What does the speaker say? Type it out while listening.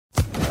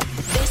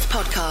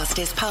podcast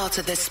is part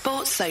of the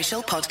Sports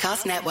Social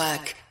Podcast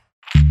Network.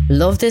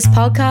 Love this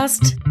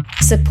podcast?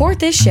 Support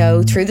this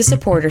show through the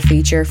supporter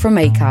feature from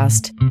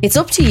Acast. It's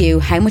up to you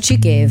how much you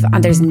give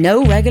and there's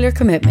no regular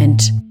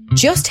commitment.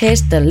 Just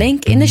hit the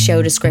link in the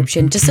show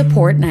description to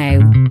support now.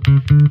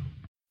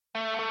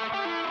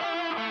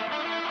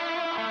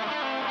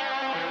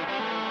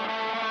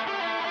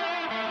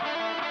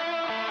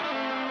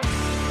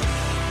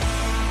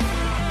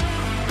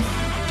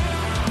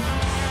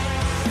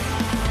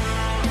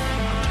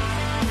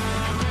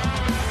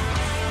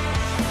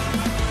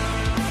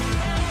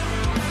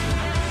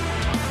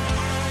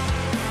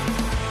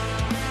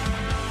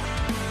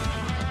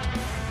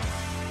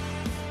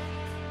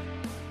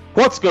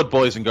 What's good,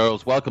 boys and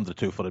girls? Welcome to the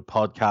Two Footed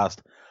Podcast.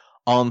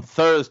 On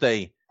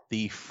Thursday,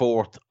 the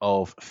 4th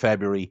of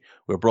February,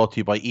 we're brought to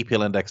you by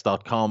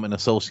EPLindex.com in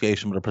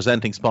association with a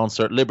presenting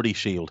sponsor, Liberty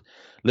Shield.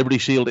 Liberty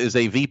Shield is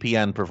a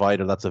VPN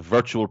provider. That's a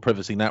virtual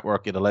privacy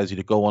network. It allows you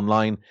to go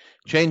online,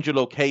 change your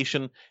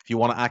location if you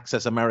want to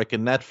access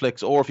American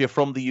Netflix, or if you're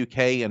from the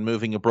UK and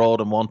moving abroad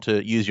and want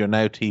to use your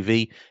Now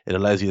TV, it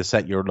allows you to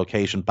set your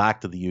location back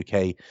to the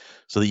UK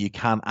so that you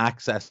can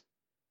access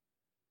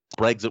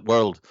Brexit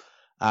world.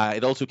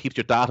 It also keeps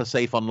your data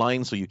safe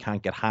online so you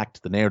can't get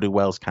hacked. The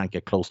ne'er-do-wells can't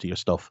get close to your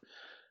stuff.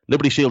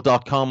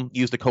 LibertyShield.com.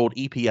 Use the code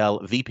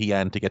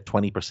EPLVPN to get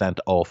 20%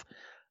 off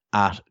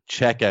at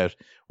checkout.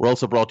 We're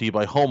also brought to you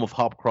by Home of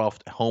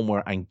Hopcroft,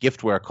 homeware and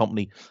giftware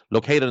company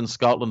located in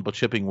Scotland but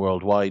shipping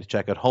worldwide.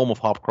 Check out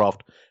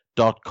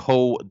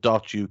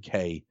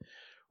homeofhopcroft.co.uk.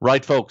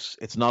 Right, folks,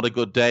 it's not a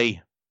good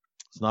day.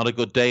 It's not a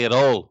good day at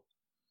all.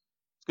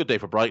 It's a good day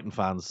for Brighton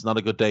fans. It's not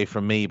a good day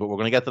for me, but we're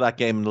going to get to that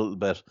game in a little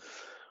bit.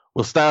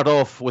 We'll start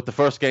off with the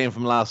first game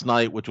from last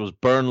night, which was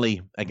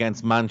Burnley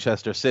against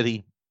Manchester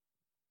City.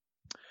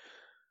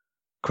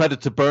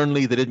 Credit to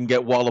Burnley, they didn't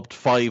get walloped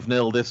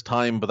 5-0 this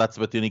time, but that's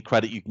about the only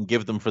credit you can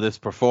give them for this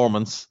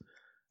performance.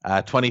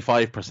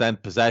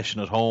 25%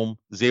 possession at home,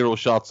 0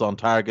 shots on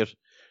target,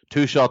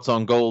 2 shots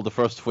on goal, the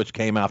first of which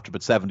came after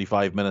about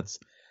 75 minutes.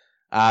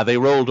 They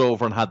rolled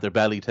over and had their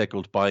belly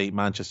tickled by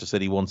Manchester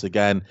City once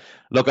again.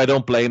 Look, I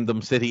don't blame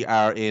them. City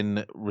are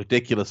in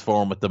ridiculous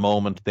form at the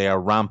moment. They are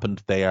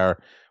rampant. They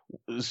are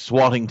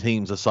swatting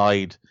teams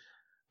aside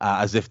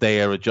as if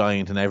they are a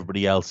giant and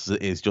everybody else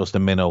is just a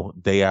minnow.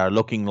 They are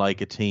looking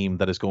like a team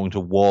that is going to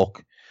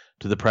walk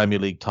to the Premier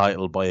League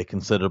title by a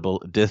considerable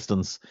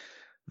distance.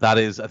 That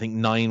is, I think,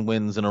 9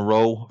 wins in a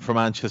row for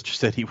Manchester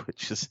City,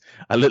 which is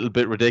a little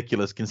bit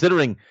ridiculous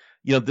considering,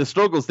 you know, the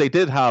struggles they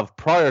did have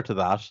prior to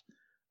that.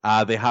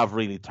 They have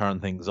really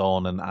turned things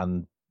on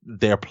and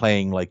they're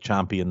playing like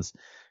champions.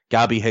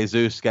 Gabby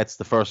Jesus gets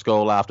the first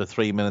goal after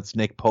 3 minutes.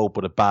 Nick Pope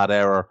with a bad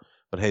error,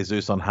 but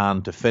Jesus on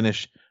hand to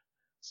finish.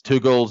 It's 2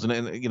 goals in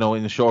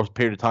a short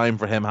period of time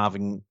for him,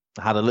 having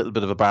had a little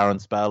bit of a barren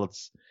spell.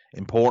 It's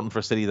important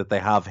for City that they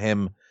have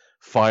him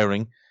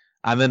firing.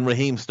 And then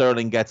Raheem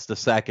Sterling gets the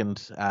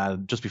second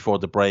just before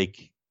the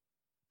break,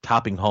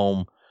 tapping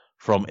home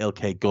from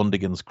Ilkay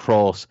Gundogan's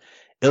cross.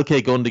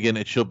 Ilkay Gundogan,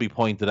 it should be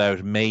pointed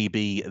out, may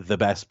be the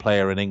best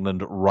player in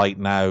England right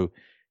now.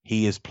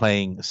 He is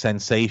playing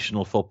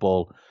sensational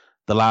football.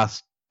 The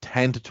last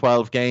 10 to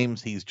 12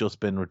 games, he's just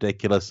been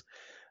ridiculous.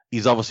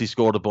 He's obviously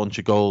scored a bunch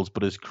of goals,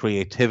 but his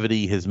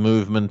creativity, his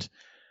movement,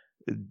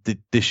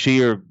 the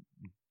sheer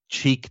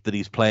cheek that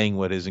he's playing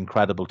with is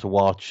incredible to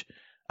watch.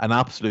 An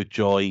absolute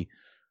joy.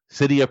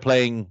 City are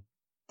playing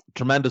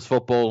tremendous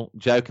football.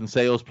 João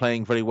Cancelo's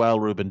playing very well.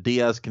 Ruben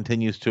Diaz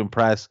continues to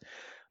impress.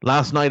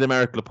 Last night,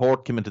 Aymeric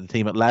Laporte came into the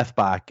team at left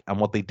back, and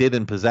what they did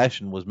in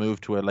possession was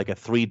move to a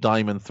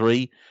 3-diamond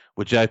 3,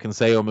 with João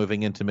Cancelo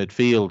moving into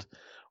midfield,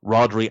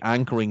 Rodri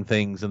anchoring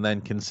things, and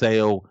then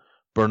Cancelo,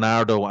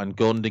 Bernardo and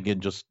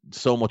Gundogan, just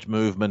so much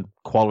movement,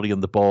 quality on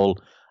the ball,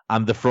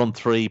 and the front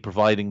three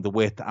providing the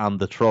width and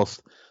the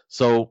trust.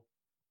 So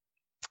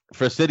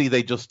for City,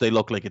 they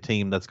look like a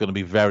team that's going to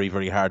be very,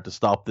 very hard to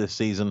stop this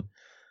season.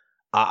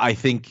 I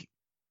think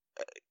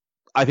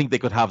they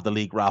could have the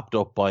league wrapped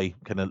up by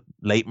kind of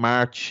late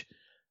March.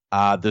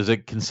 There's a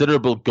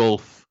considerable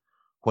gulf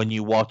when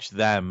you watch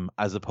them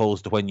as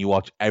opposed to when you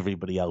watch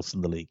everybody else in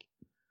the league.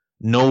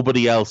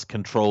 Nobody else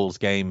controls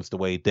games the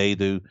way they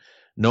do.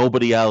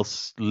 Nobody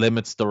else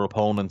limits their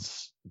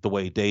opponents the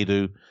way they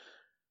do.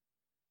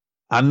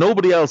 And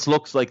nobody else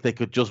looks like they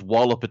could just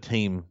wallop a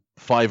team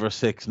 5 or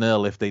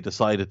 6-0 if they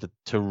decided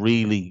to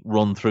really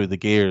run through the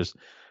gears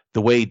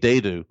the way they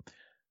do.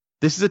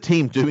 This is a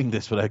team doing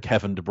this without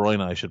Kevin De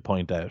Bruyne, I should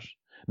point out.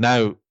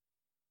 Now,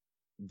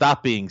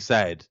 that being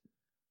said,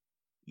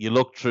 you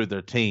look through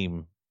their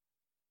team.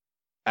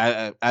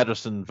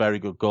 Ederson, very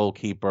good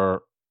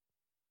goalkeeper.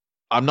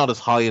 I'm not as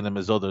high in him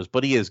as others,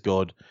 but he is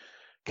good.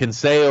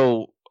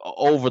 Cancelo,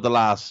 over the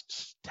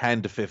last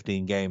 10 to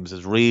 15 games,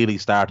 is really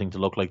starting to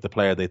look like the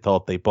player they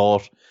thought they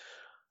bought.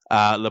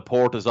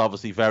 Laporte is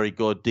obviously very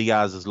good.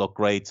 Diaz has looked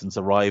great since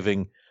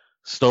arriving.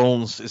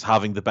 Stones is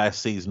having the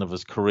best season of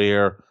his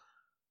career.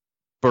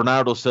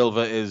 Bernardo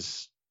Silva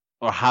is,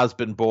 or has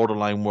been,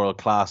 borderline world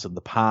class in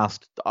the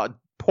past.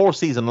 Poor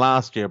season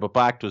last year, but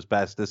back to his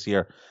best this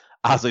year.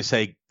 as I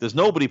say, there's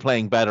nobody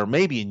playing better,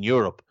 maybe in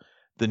Europe,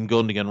 than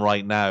Gundogan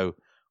right now.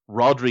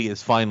 Rodri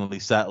is finally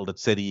settled at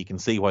City. You can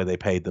see why they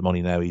paid the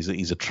money now.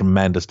 He's a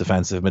tremendous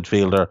defensive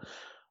midfielder.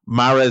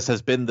 Mahrez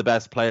has been the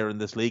best player in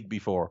this league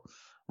before.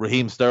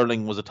 Raheem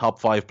Sterling was a top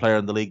 5 player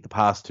in the league the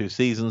past 2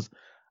 seasons.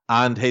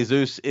 And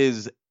Jesus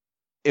is,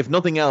 if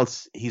nothing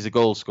else, he's a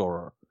goal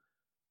scorer.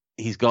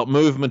 He's got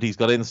movement. He's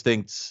got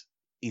instincts.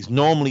 He's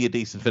normally a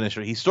decent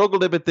finisher. He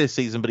struggled a bit this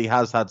season, but he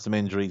has had some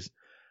injuries.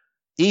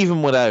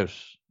 Even without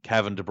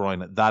Kevin De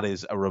Bruyne, that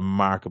is a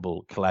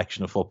remarkable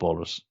collection of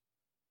footballers.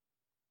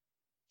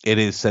 It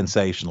is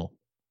sensational.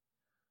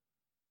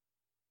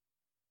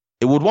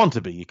 It would want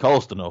to be. It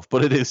cost enough,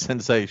 but it is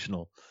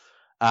sensational.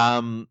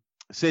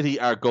 City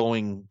are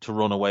going to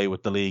run away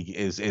with the league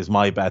is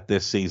my bet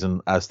this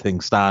season as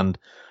things stand.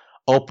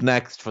 Up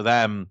next for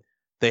them,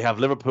 they have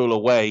Liverpool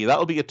away.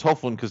 That'll be a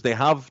tough one because they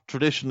have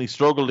traditionally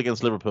struggled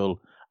against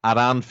Liverpool at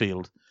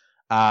Anfield.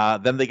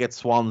 Then they get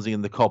Swansea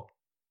in the Cup.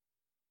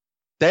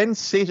 Then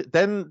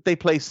they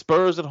play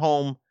Spurs at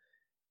home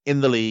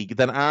in the league.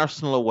 Then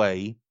Arsenal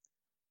away.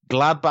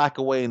 Gladbach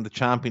away in the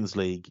Champions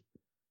League.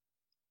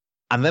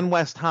 And then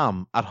West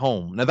Ham at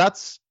home. Now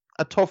that's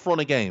a tough run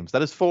of games.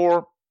 That is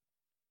 4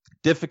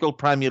 difficult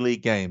Premier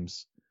League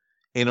games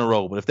in a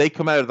row. But if they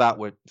come out of that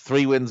with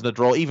 3 wins and a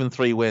draw, even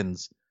 3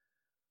 wins,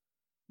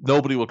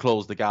 nobody will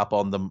close the gap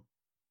on them.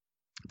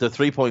 They're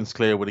 3 points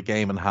clear with a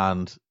game in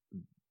hand.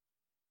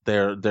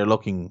 They're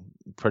looking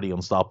pretty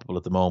unstoppable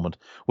at the moment.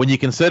 When you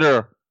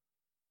consider,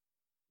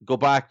 go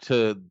back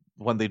to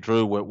when they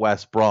drew with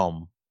West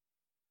Brom,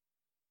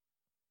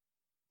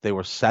 they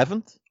were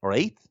 7th or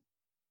 8th.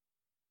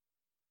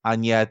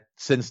 And yet,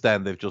 since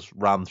then, they've just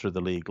ran through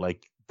the league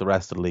like the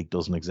rest of the league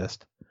doesn't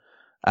exist.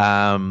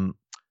 Tough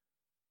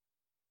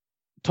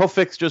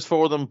fixtures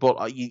for them,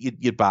 but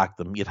you'd back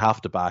them. You'd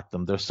have to back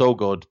them. They're so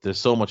good. There's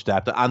so much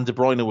depth. And De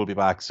Bruyne will be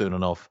back soon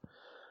enough.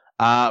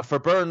 For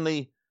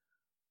Burnley,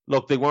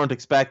 look, they weren't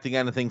expecting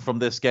anything from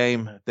this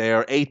game. They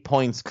are 8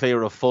 points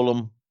clear of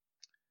Fulham.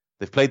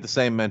 They've played the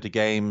same amount of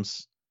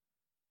games.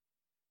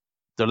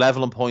 They're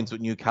level in points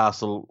with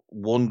Newcastle.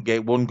 One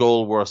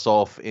goal worse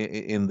off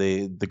in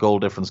the goal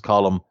difference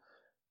column.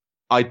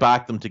 I'd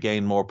back them to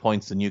gain more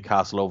points than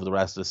Newcastle over the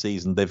rest of the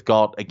season. They've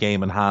got a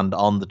game in hand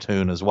on the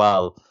tune as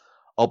well.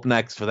 Up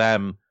next for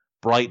them,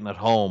 Brighton at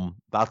home.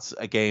 That's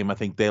a game I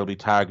think they'll be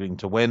targeting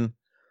to win.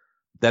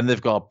 Then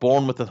they've got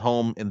Bournemouth at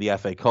home in the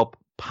FA Cup.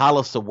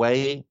 Palace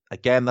away.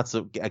 Again, that's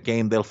a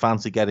game they'll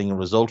fancy getting a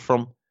result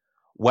from.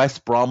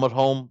 West Brom at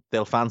home.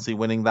 They'll fancy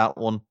winning that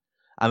one.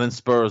 And then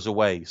Spurs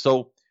away.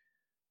 So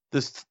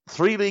there's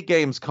 3 league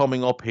games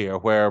coming up here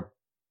where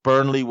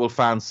Burnley will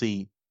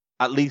fancy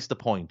at least a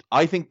point.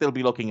 I think they'll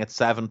be looking at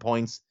 7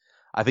 points.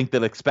 I think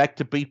they'll expect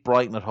to beat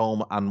Brighton at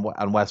home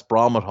and West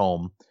Brom at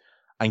home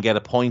and get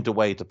a point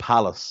away to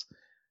Palace.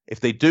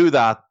 If they do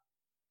that,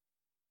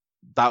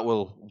 that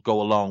will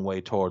go a long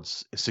way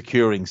towards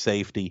securing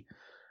safety.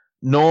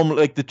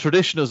 Normally, like the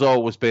tradition has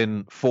always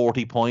been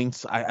 40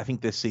 points. I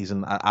think this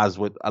season, as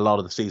with a lot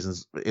of the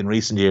seasons in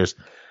recent years,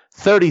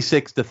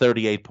 36 to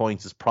 38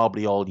 points is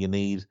probably all you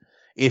need,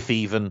 if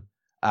even,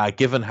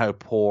 given how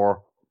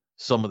poor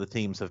some of the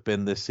teams have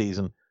been this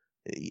season.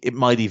 It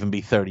might even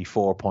be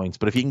 34 points.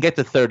 But if you can get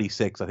to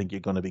 36, I think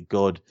you're going to be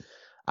good.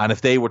 And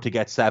if they were to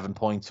get 7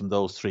 points from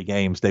those 3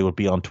 games, they would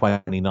be on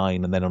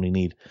 29 and then only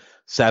need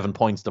 7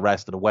 points the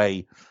rest of the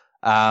way.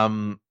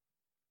 After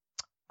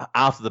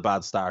the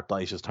bad start,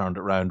 Dyche has turned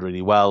it around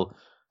really well.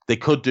 They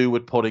could do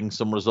with putting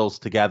some results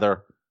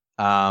together,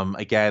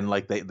 again,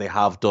 like they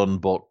have done,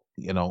 but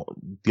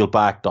you'll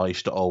back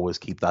Dyche to always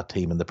keep that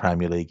team in the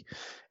Premier League.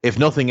 If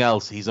nothing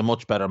else, he's a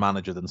much better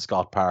manager than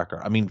Scott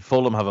Parker. I mean,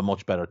 Fulham have a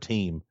much better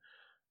team.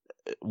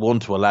 1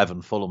 to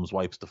 11, Fulham's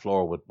wipes the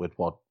floor with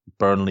what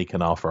Burnley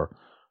can offer,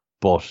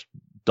 but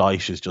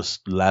Dyche is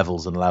just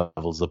levels and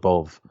levels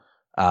above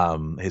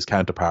his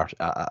counterpart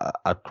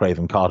at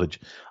Craven Cottage.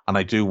 And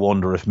I do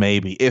wonder if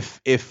maybe if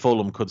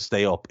Fulham could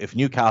stay up, if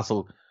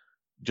Newcastle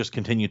just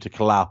continue to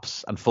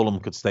collapse and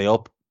Fulham could stay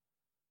up,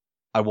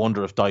 I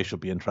wonder if Dyche would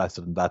be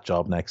interested in that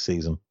job next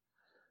season.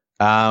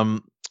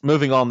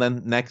 Moving on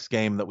then, next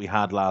game that we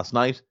had last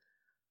night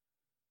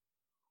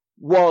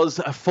was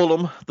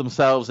Fulham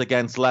themselves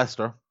against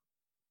Leicester.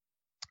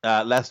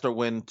 Leicester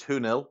win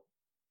 2-0.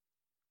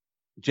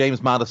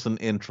 James Maddison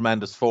in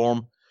tremendous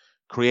form,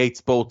 creates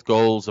both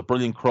goals, a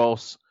brilliant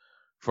cross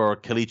for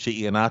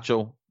Kelechi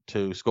Iheanacho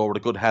to score with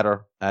a good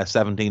header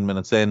 17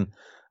 minutes in,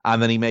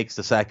 and then he makes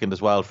the second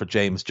as well for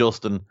James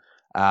Justin,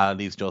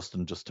 leaves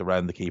Justin just to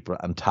round the keeper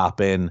and tap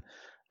in.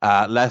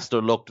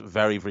 Leicester looked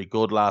very, very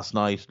good last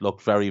night,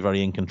 looked very,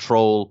 very in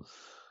control.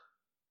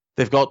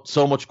 They've got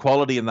so much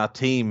quality in that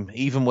team.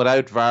 Even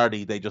without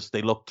Vardy,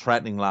 they looked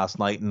threatening last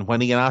night. And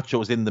when Iheanacho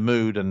was in the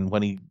mood and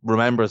when he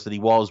remembers that he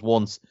was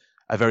once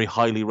a very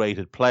highly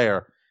rated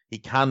player, he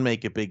can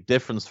make a big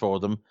difference for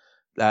them.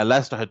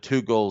 Leicester had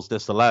 2 goals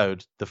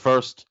disallowed. The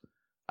first,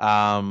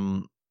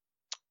 Iheanacho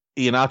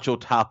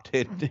tapped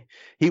in.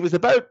 He was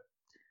about,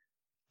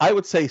 I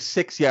would say,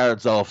 6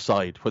 yards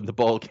offside when the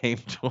ball came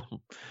to him.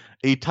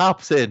 He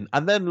taps in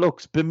and then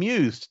looks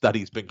bemused that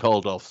he's been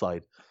called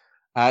offside.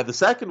 The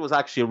second was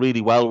actually a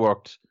really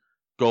well-worked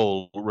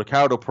goal.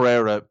 Ricardo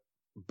Pereira,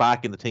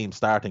 back in the team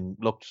starting,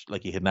 looked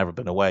like he had never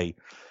been away.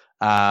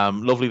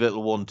 Lovely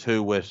little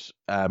 1-2 with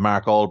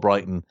Mark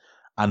Albrighton,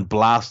 and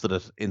blasted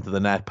it into the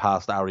net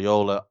past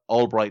Areola.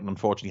 Albrighton,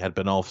 unfortunately, had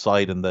been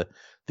offside in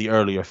the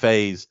earlier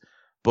phase.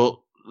 But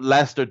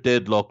Leicester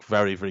did look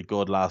very, very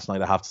good last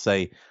night, I have to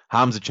say.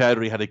 Hamza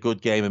Choudhury had a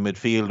good game in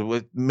midfield,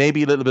 with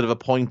maybe a little bit of a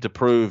point to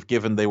prove,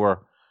 given there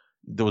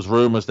was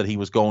rumours that he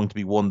was going to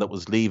be one that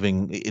was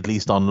leaving, at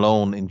least on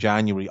loan, in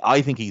January.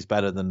 I think he's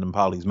better than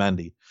Nampali's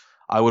Mendy.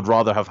 I would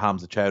rather have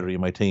Hamza Choudhury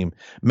in my team.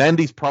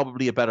 Mendy's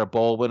probably a better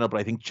ball winner, but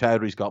I think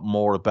Choudhury's got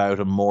more about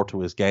him, more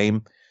to his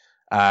game.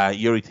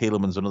 Yuri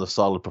Tielemans, another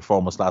solid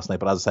performance last night,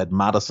 but as I said,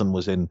 Maddison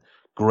was in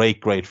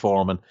great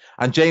form,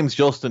 and James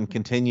Justin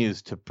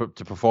continues to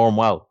perform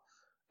well.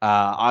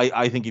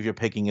 I think if you're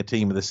picking a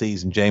team of the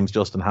season, James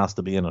Justin has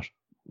to be in it.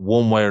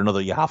 One way or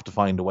another, you have to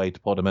find a way to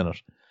put him in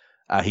it.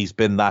 He's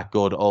been that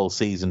good all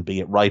season, be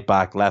it right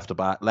back, left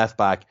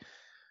back.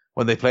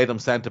 When they played him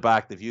centre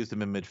back, they've used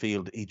him in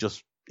midfield. He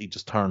just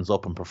turns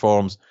up and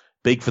performs.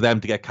 Big for them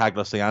to get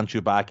Kagler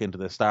Soyuncu back into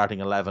the starting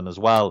 11 as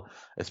well,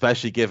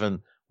 especially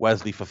given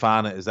Wesley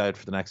Fofana is out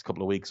for the next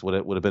couple of weeks with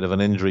a bit of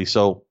an injury.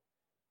 So,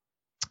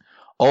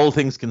 all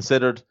things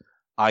considered,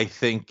 I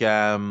think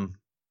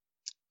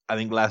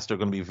Leicester are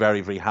going to be very,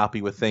 very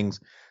happy with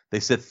things. They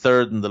sit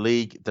third in the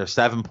league. They're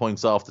 7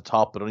 points off the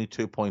top, but only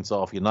 2 points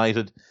off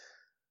United.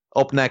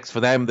 Up next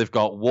for them, they've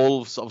got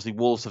Wolves. Obviously,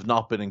 Wolves have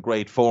not been in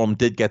great form.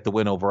 Did get the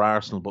win over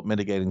Arsenal, but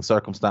mitigating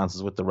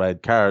circumstances with the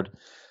red card.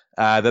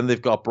 Then they've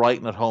got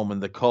Brighton at home in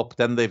the Cup.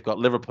 Then they've got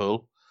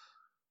Liverpool.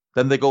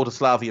 Then they go to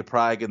Slavia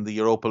Prague in the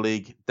Europa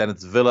League. Then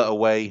it's Villa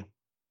away.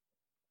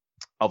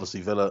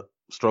 Obviously, Villa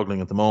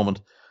struggling at the moment.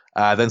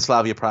 Then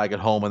Slavia Prague at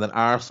home, and then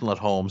Arsenal at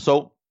home.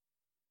 So,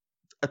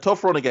 a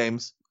tough run of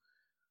games.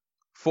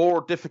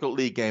 4 difficult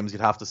league games,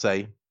 you'd have to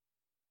say.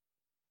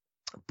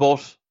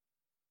 But,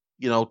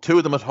 2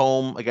 of them at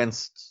home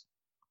against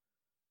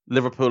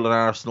Liverpool and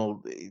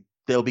Arsenal,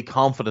 they'll be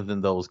confident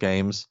in those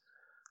games.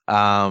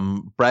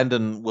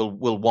 Brendan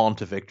will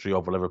want a victory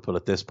over Liverpool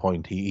at this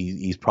point.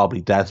 He's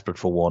probably desperate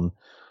for one.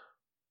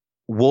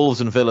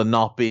 Wolves and Villa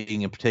not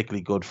being in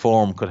particularly good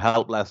form could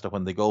help Leicester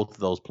when they go to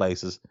those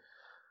places.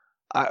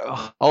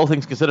 All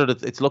things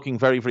considered, it's looking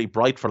very, very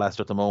bright for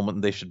Leicester at the moment,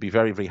 and they should be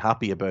very, very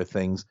happy about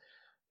things.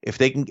 If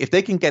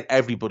they can get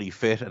everybody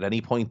fit at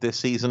any point this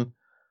season,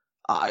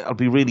 I'll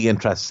be really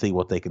interested to see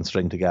what they can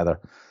string together.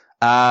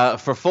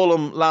 For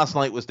Fulham, last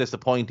night was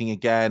disappointing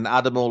again.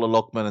 Ademola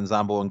Lookman and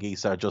Zambo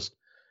Anguissa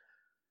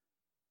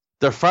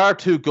they're far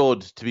too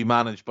good to be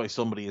managed by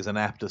somebody as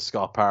inept as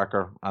Scott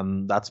Parker,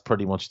 and that's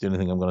pretty much the only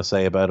thing I'm going to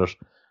say about it.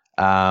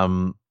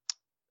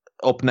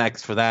 Up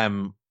next for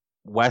them,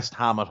 West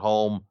Ham at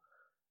home,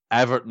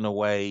 Everton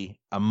away,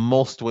 a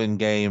must-win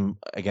game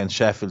against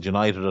Sheffield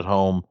United at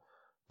home,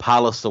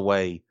 Palace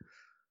away.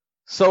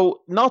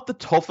 So, not the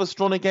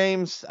toughest run of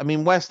games. I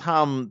mean, West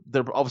Ham,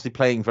 they're obviously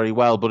playing very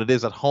well, but it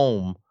is at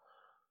home.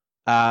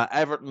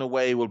 Everton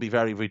away will be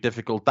very, very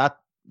difficult. That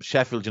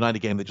Sheffield United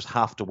game, they just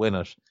have to win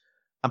it.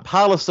 And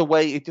Palace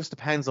away, it just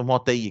depends on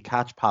what day you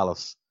catch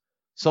Palace.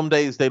 Some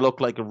days they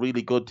look like a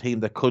really good team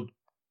that could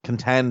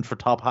contend for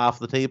top half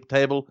of the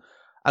table.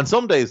 And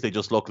some days they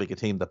just look like a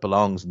team that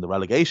belongs in the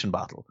relegation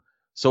battle.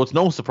 So it's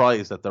no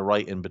surprise that they're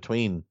right in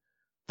between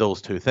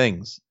those two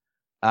things.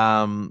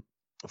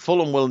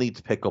 Fulham will need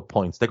to pick up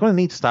points. They're going to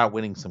need to start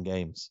winning some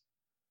games.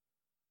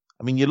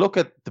 I mean, you look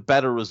at the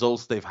better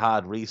results they've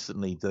had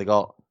recently. They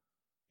got,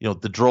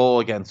 the draw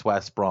against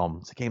West Brom.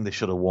 It's a game they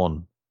should have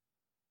won.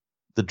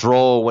 The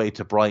draw away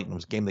to Brighton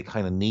was a game they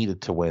kind of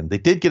needed to win. They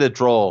did get a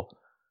draw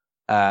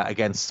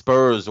against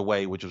Spurs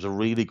away, which was a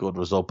really good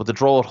result. But the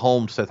draw at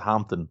home to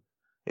Southampton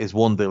is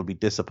one they'll be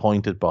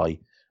disappointed by.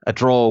 A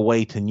draw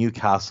away to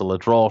Newcastle, a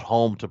draw at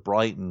home to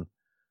Brighton.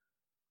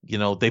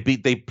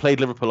 They played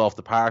Liverpool off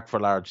the park for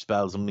large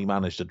spells and only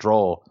managed to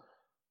draw.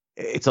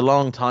 It's a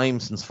long time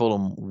since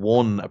Fulham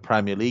won a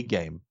Premier League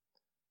game.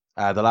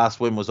 The last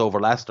win was over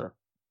Leicester,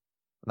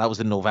 and that was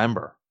in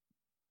November.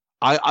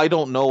 I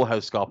don't know how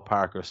Scott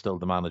Parker is still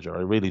the manager.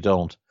 I really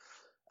don't.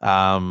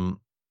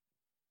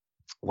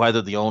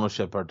 Whether the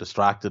ownership are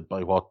distracted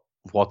by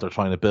what they're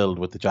trying to build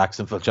with the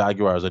Jacksonville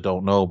Jaguars, I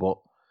don't know. But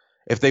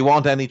if they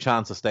want any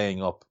chance of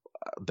staying up,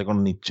 they're going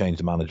to need to change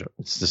the manager.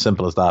 It's as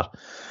simple as that.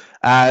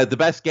 The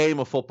best game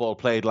of football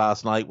played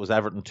last night was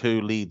Everton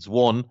 2, Leeds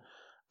 1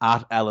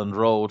 at Elland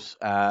Road.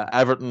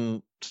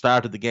 Everton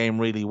started the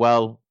game really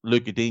well.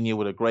 Luca Digne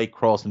with a great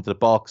cross into the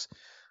box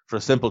for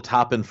a simple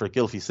tap-in for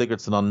Gylfi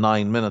Sigurdsson on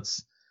 9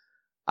 minutes.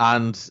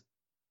 And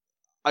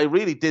I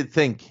really did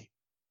think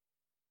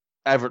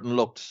Everton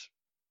looked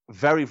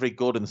very, very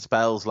good in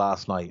spells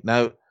last night.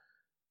 Now,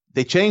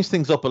 they changed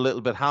things up a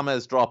little bit.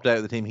 James dropped out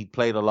of the team. He'd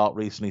played a lot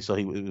recently, so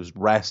it was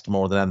rest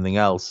more than anything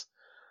else.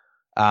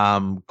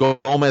 Andre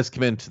Gomes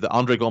came into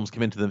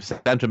the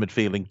centre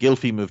midfield, and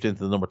Gylfi moved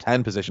into the number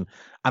 10 position.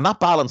 And that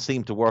balance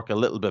seemed to work a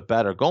little bit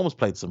better. Gomes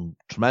played some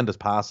tremendous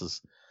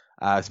passes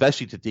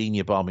especially to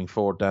Digne bombing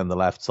forward down the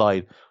left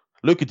side.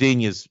 Luca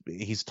Digne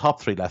he's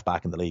top 3 left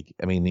back in the league.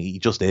 I mean, he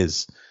just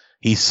is.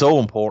 He's so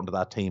important to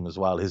that team as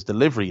well. His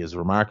delivery is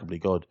remarkably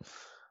good.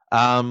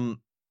 Everton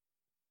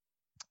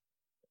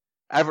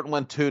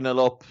went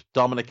 2-0 up.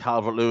 Dominic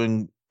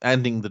Calvert-Lewin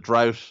ending the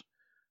drought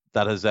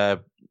that has,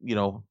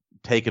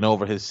 taken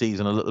over his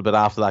season a little bit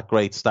after that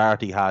great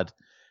start he had.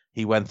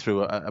 He went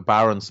through a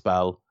barren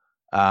spell.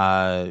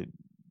 A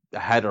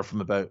header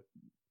from about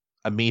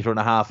 1.5 meters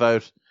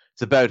out.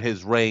 It's about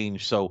his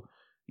range, so,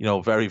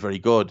 very, very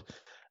good.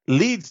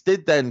 Leeds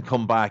did then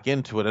come back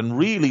into it and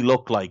really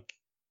look like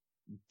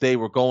they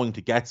were going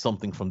to get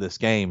something from this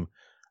game.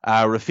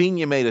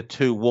 Rafinha made it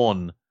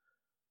 2-1.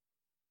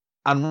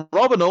 And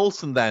Robin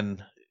Olsen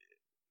then,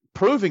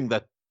 proving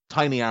that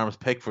Tiny Arms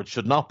Pickford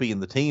should not be in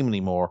the team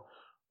anymore,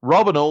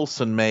 Robin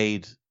Olsen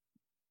made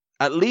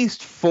at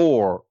least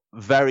 4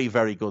 very,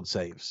 very good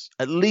saves.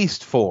 At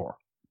least 4.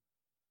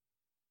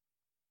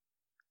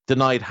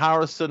 Denied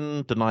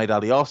Harrison, denied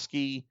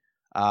Alioski.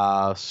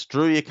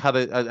 Struijk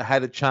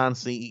had a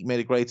chance he made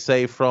a great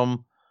save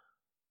from.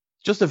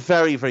 Just a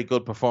very, very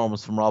good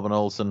performance from Robin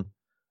Olsen.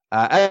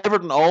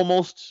 Everton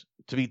almost,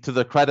 to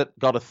their credit,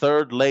 got a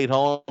third late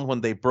on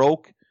when they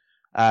broke.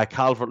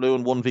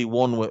 Calvert-Lewin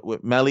 1v1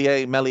 with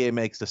Meslier. Meslier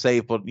makes the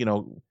save, but,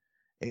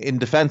 in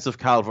defense of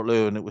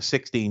Calvert-Lewin, it was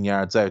 16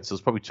 yards out, so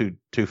it's probably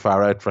too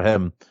far out for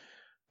him.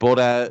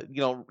 But,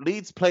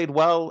 Leeds played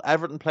well.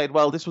 Everton played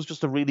well. This was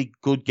just a really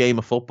good game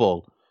of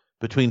football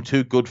between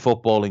two good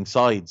footballing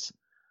sides.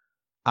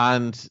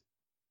 And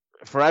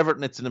for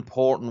Everton, it's an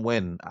important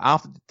win.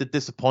 After the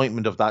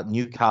disappointment of that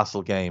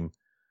Newcastle game,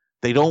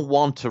 they don't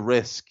want to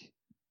risk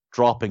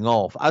dropping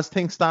off. As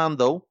things stand,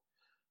 though,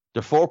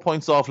 they're 4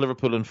 points off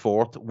Liverpool in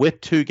 4th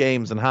with 2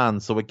 games in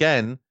hand. So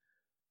again,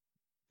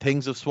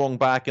 things have swung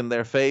back in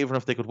their favour.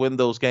 And if they could win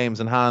those games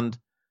in hand,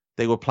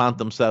 they would plant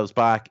themselves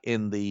back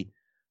in the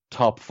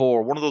top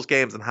 4. One of those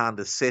games in hand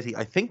is City.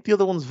 I think the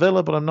other one's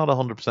Villa, but I'm not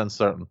 100%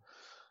 certain.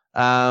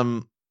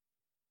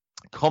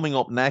 Coming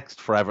up next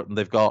for Everton,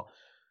 they've got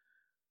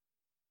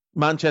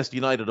Manchester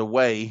United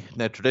away.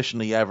 Now,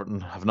 traditionally,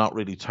 Everton have not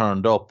really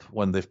turned up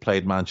when they've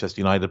played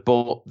Manchester United,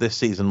 but this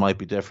season might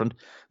be different.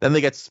 Then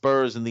they get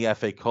Spurs in the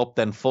FA Cup,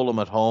 then Fulham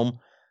at home,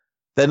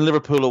 then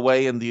Liverpool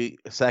away in the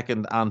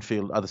second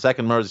Anfield, the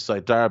second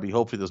Merseyside derby.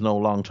 Hopefully there's no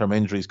long-term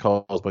injuries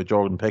caused by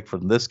Jordan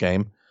Pickford in this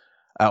game.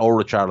 Or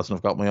Richarlison.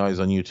 I've got my eyes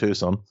on you too,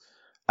 son.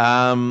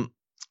 And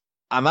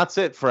that's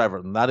it for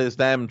Everton. That is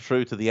them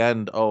through to the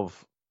end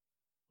of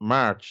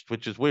March,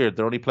 which is weird.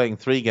 They're only playing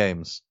 3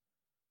 games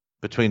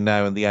between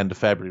now and the end of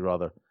February,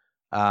 rather.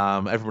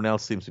 Everyone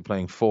else seems to be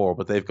playing 4,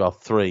 but they've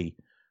got 3.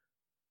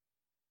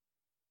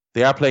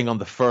 They are playing on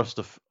the 1st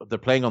of. They're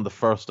playing on the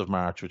 1st of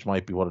March, which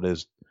might be what it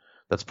is.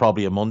 That's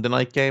probably a Monday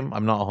night game.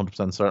 I'm not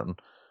 100% certain,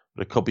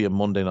 but it could be a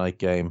Monday night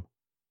game.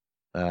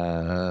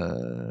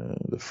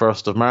 The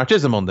 1st of March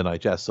is a Monday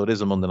night, yes. So it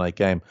is a Monday night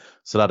game.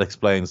 So that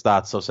explains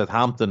that. So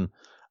Southampton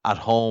at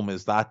home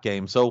is that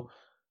game. So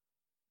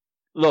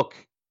look,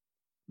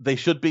 they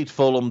should beat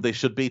Fulham. They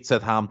should beat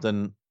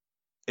Southampton.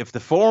 If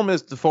the form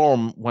is the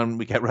form when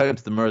we get round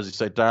to the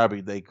Merseyside derby,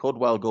 they could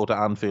well go to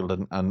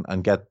Anfield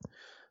and get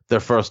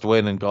their first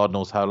win in God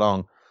knows how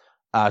long,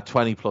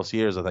 20 plus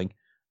years, I think.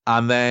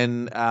 And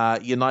then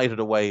United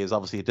away is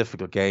obviously a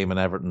difficult game, and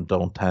Everton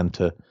don't tend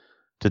to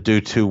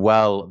do too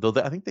well. Though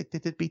I think they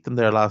did beat them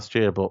there last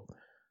year, but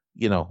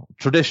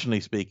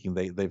traditionally speaking,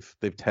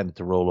 they've tended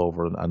to roll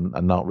over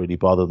and not really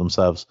bother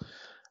themselves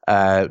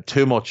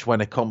too much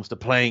when it comes to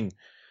playing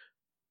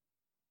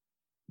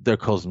their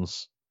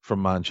cousins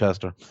from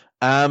Manchester.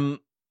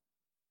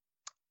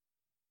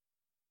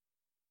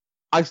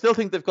 I still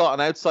think they've got an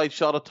outside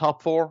shot at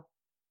top 4.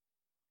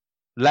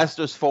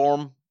 Leicester's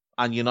form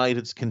and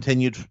United's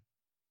continued,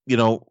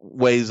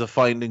 ways of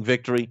finding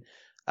victory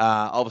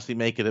obviously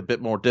make it a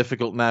bit more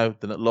difficult now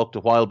than it looked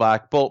a while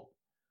back. But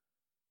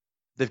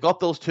they've got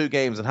those 2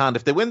 games in hand.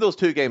 If they win those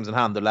 2 games in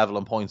hand, they're level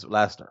on points with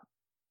Leicester.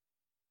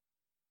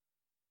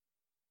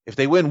 If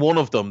they win one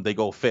of them, they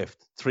go 5th,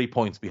 3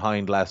 points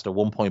behind Leicester,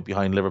 1 point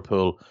behind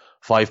Liverpool,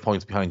 5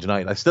 points behind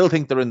United. I still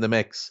think they're in the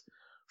mix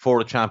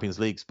for a Champions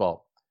League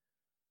spot.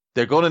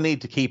 They're going to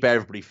need to keep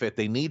everybody fit.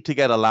 They need to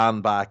get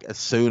Allan back as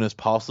soon as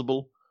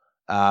possible.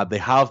 They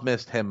have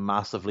missed him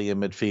massively in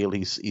midfield.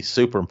 He's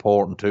super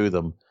important to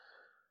them.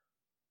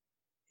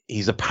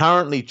 He's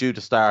apparently due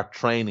to start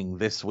training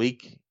this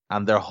week,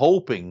 and they're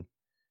hoping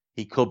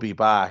he could be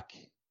back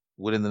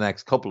within the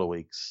next couple of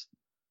weeks.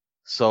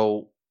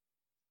 So,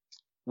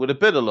 with a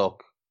bit of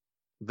luck,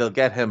 they'll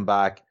get him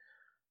back.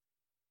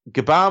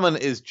 Gbamin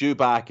is due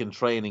back in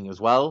training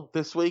as well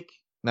this week.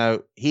 Now,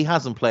 he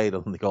hasn't played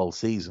on the goal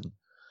season,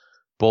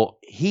 but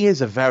he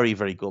is a very,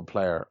 very good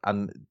player,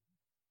 and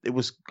it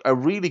was a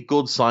really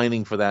good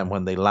signing for them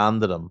when they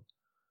landed him.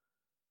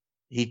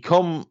 He'd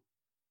come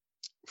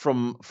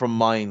from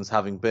Mainz,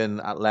 having been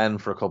at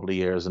Lens for a couple of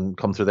years and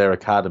come through their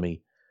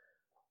academy.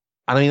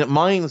 And I mean, at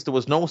Mainz, there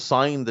was no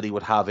sign that he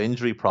would have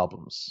injury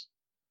problems.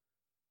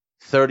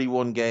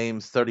 31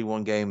 games,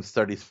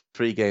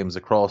 33 games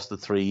across the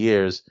 3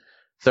 years,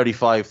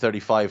 35,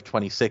 35,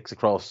 26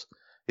 across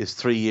his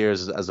 3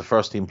 years as a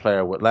first-team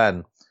player with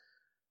Len.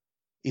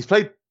 He's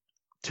played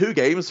 2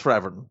 games for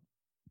Everton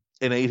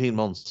in 18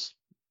 months.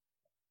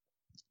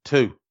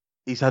 2.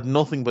 He's had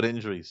nothing but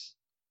injuries.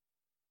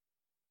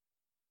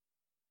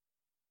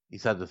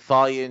 He's had the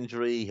thigh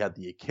injury, he had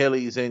the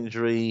Achilles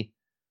injury.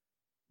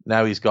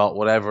 Now he's got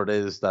whatever it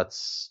is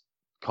that's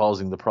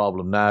causing the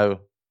problem now. I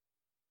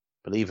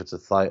believe it's a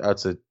thigh.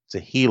 It's a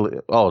heel.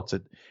 Oh,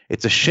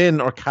 it's a shin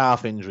or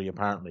calf injury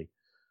apparently.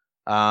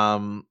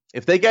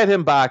 If they get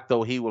him back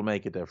though, he will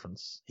make a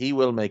difference. He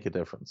will make a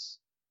difference.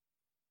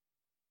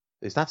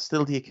 Is that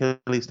still the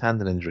Achilles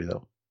tendon injury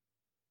though?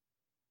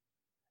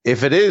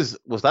 If it is,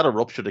 was that a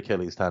ruptured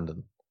Achilles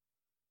tendon?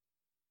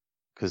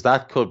 Because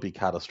that could be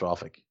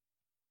catastrophic.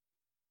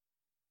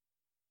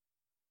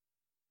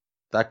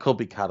 That could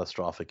be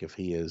catastrophic if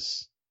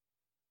he's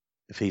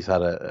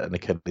had an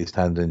Achilles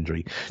tendon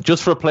injury.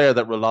 Just for a player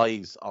that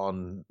relies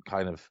on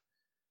kind of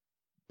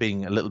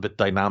being a little bit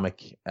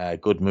dynamic,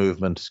 good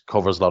movement,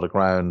 covers a lot of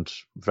ground,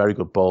 very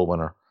good ball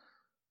winner.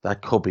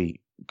 That could be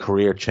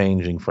career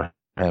changing for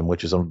him,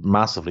 which is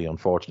massively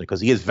unfortunate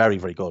because he is very,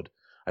 very good.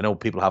 I know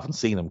people haven't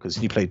seen him because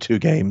he played 2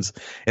 games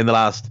in the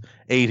last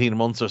 18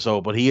 months or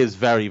so, but he is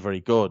very, very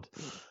good.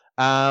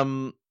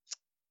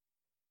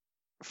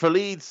 For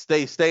Leeds,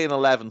 they stay in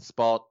 11th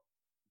spot.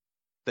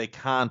 They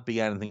can't be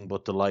anything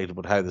but delighted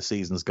with how the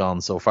season's gone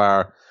so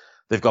far.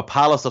 They've got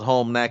Palace at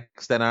home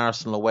next, then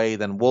Arsenal away,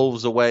 then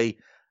Wolves away,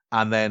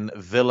 and then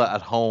Villa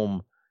at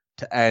home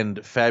to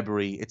end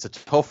February. It's a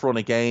tough run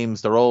of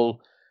games. They're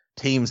all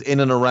teams in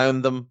and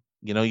around them.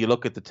 You know, you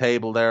look at the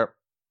table there.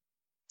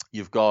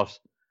 You've got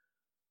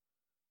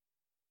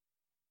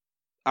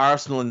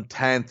Arsenal in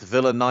 10th,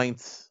 Villa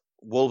 9th,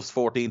 Wolves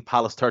 14th,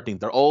 Palace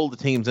 13th. They're all the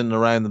teams in and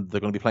around them they're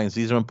going to be playing.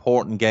 So these are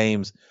important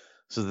games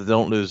so that they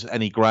don't lose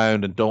any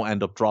ground and don't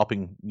end up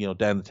dropping,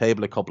 down the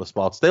table a couple of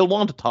spots. They'll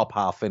want a top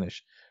half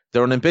finish.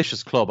 They're an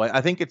ambitious club.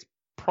 I think it's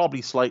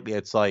probably slightly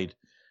outside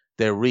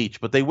their reach,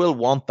 but they will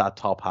want that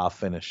top half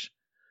finish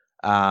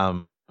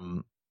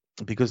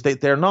because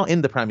they're not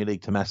in the Premier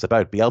League to mess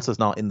about. Bielsa's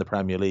not in the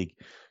Premier League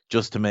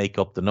just to make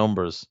up the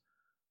numbers.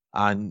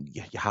 And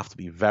you have to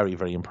be very,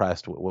 very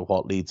impressed with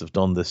what Leeds have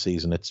done this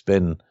season. It's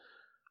been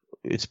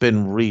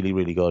really,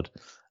 really good.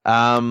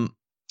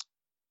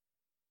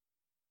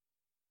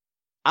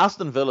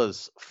 Aston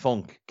Villa's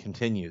funk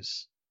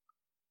continues.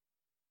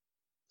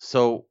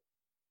 So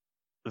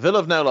Villa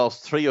have now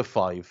lost 3 of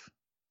 5.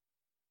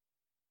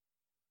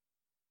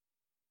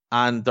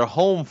 And their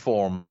home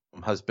form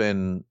has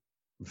been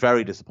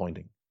very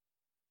disappointing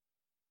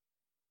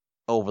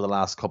over the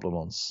last couple of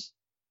months.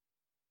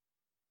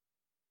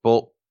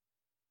 But,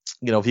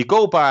 if you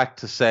go back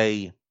to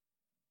say,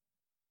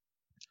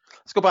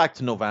 let's go back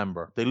to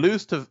November. They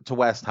lose to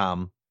West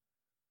Ham.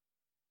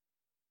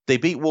 They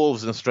beat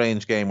Wolves in a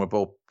strange game where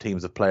both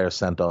teams have players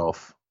sent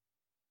off.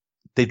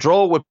 They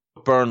draw with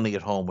Burnley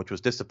at home, which was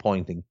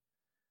disappointing.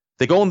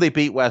 They go and they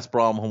beat West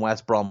Brom when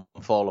West Brom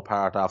fall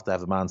apart after they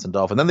have a man sent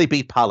off. And then they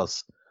beat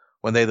Palace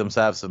when they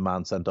themselves have a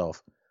man sent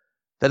off.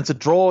 Then it's a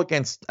draw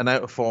against an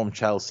out-of-form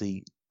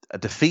Chelsea, a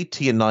defeat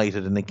to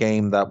United in a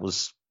game that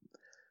was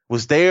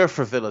there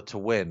for Villa to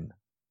win.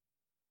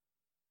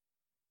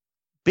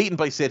 Beaten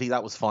by City,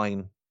 that was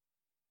fine.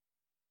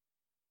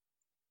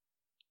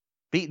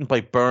 Beaten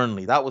by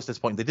Burnley, that was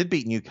disappointing. They did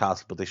beat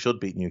Newcastle, but they should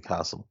beat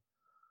Newcastle.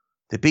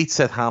 They beat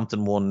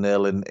Southampton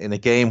 1-0 in a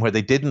game where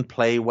they didn't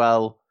play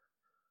well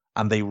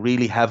and they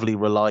really heavily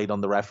relied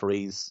on the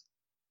referees'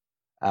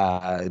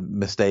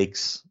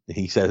 mistakes.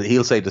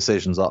 He'll say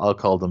decisions, I'll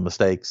call them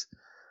mistakes.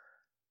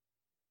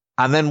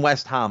 And then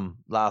West Ham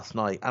last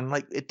night. And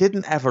it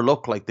didn't ever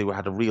look like they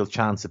had a real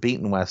chance of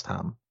beating West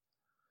Ham.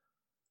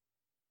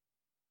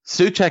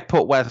 Souček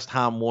put West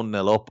Ham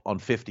 1-0 up on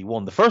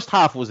 51. The first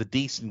half was a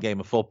decent game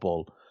of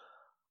football.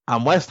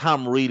 And West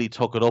Ham really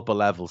took it up a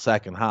level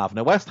second half.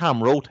 Now, West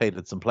Ham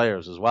rotated some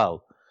players as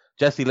well.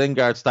 Jesse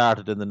Lingard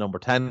started in the number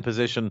 10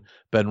 position.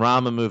 Ben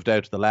Rama moved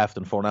out to the left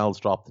and Fornells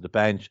dropped to the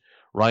bench.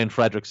 Ryan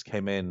Fredericks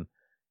came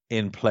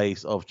in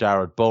place of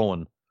Jared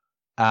Bowen.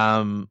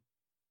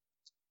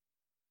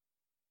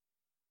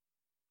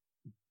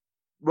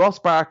 Ross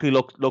Barkley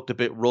looked a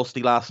bit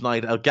rusty last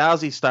night. El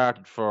Ghazi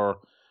started for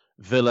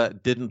Villa,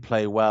 didn't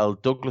play well.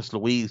 Douglas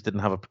Luiz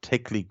didn't have a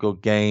particularly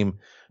good game.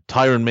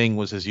 Tyrone Ming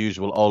was as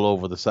usual all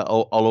over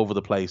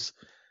the place.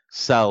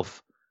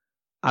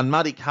 And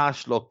Matty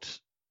Cash looked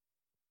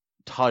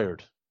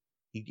tired.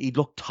 He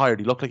looked tired.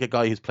 He looked like a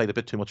guy who's played a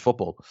bit too much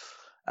football.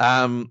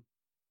 West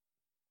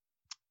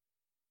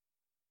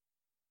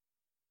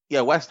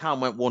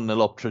Ham went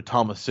 1-0 up through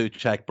Thomas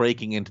Souček,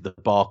 breaking into the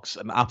box,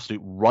 an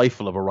absolute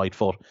rifle of a right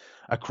foot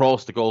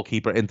across the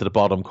goalkeeper into the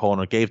bottom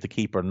corner, gave the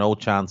keeper no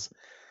chance.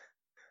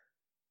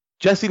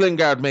 Jesse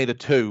Lingard made it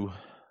 2.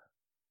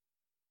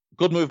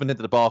 Good movement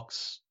into the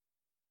box.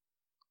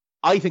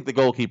 I think the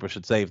goalkeeper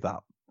should save that.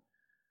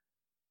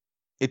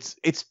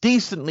 It's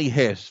decently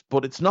hit,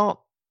 but it's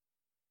not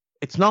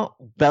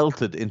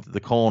belted into the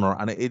corner,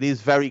 and it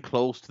is very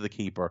close to the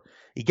keeper.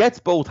 He gets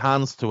both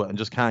hands to it and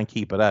just can't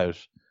keep it out.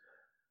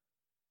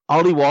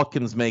 Ollie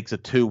Watkins makes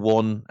it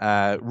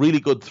 2-1. Really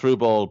good through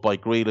ball by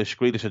Grealish.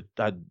 Grealish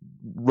had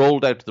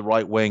rolled out to the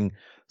right wing,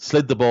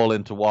 slid the ball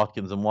into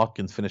Watkins, and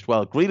Watkins finished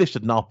well. Grealish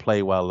did not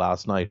play well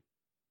last night.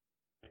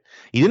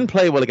 He didn't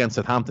play well against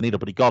Southampton either,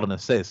 but he got an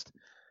assist.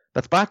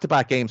 That's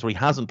back-to-back games where he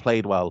hasn't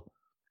played well.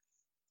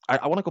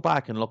 I want to go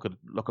back and look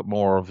at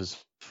more of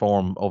his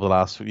form over the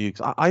last few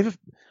weeks.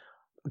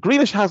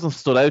 Grealish hasn't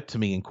stood out to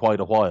me in quite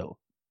a while.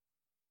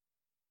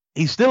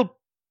 He's still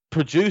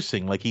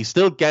producing, like he's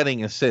still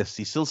getting assists,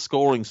 he's still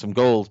scoring some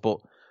goals, but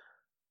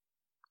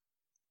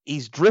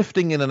he's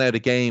drifting in and out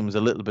of games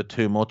a little bit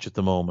too much at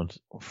the moment.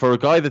 For a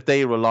guy that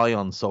they rely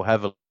on so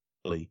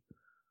heavily,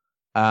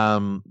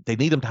 they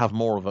need him to have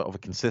more of a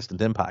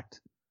consistent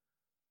impact.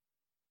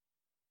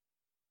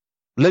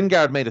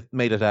 Lingard made it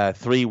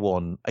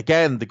 3-1.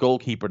 Again, the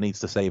goalkeeper needs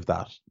to save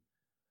that.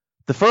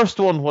 The first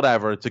one,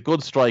 whatever, it's a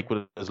good strike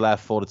with his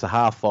left foot. It's a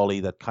half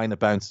volley that kind of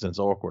bounces and it's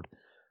awkward.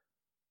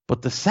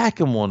 But the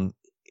second one,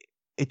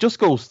 it just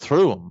goes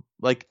through him.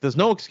 Like, there's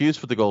no excuse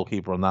for the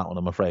goalkeeper on that one,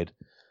 I'm afraid.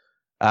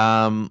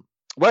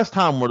 West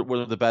Ham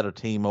were the better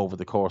team over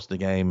the course of the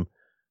game.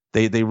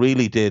 They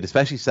really did,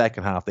 especially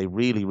second half. They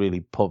really,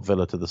 really put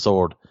Villa to the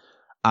sword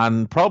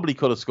and probably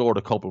could have scored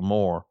a couple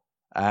more.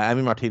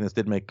 Emi Martinez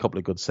did make a couple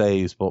of good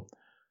saves, but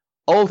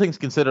all things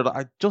considered,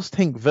 I just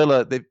think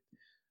Villa,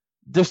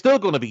 they're still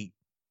going to be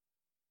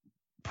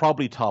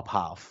probably top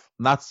half.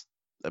 And that's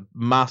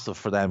massive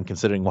for them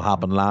considering what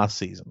happened last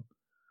season.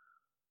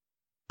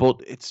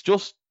 But it's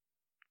just,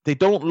 they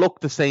don't look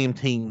the same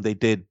team they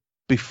did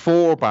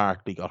before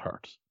Barkley got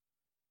hurt.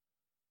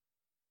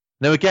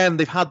 Now, again,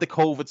 they've had the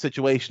COVID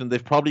situation and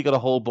they've probably got a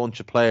whole bunch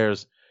of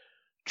players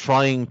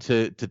trying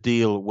to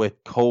deal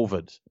with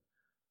COVID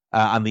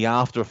and the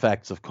after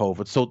effects of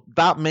COVID. So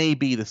that may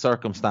be the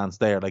circumstance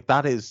there. Like,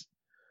 that is,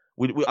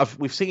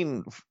 we've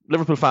seen,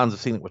 Liverpool fans have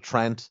seen it with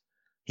Trent.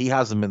 He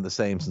hasn't been the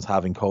same since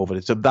having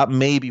COVID. So that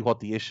may be what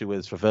the issue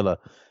is for Villa,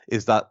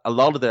 is that a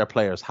lot of their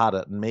players had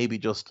it and maybe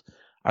just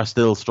are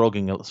still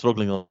struggling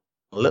a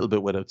little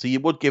bit with it. So you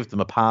would give them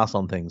a pass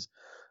on things.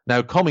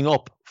 Now, coming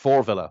up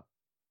for Villa,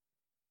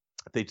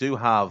 they do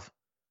have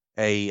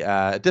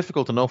a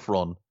difficult enough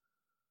run.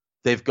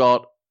 They've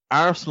got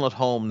Arsenal at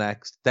home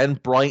next, then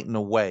Brighton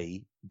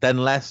away, then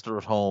Leicester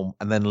at home,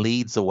 and then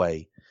Leeds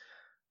away.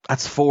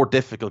 That's 4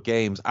 difficult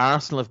games.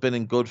 Arsenal have been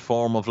in good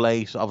form of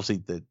late.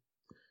 Obviously, the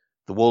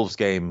Wolves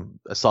game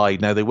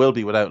aside. Now, they will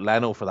be without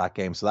Leno for that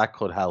game, so that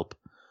could help.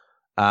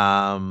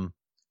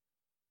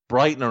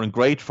 Brighton are in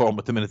great form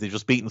at the minute. They've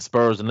just beaten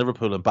Spurs and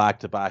Liverpool in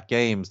back-to-back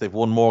games. They've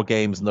won more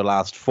games in their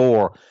last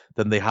 4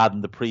 than they had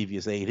in the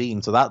previous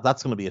 18. So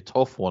that's going to be a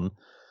tough one.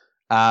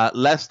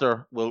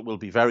 Leicester will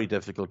be very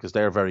difficult because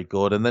they're very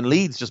good. And then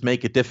Leeds just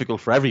make it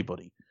difficult for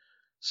everybody.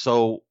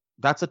 So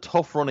that's a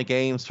tough run of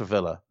games for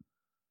Villa.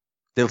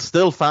 They'll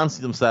still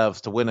fancy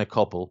themselves to win a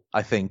couple,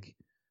 I think.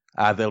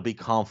 They'll be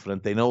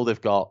confident. They know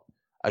they've got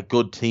a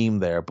good team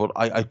there. But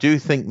I do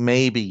think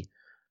maybe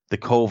the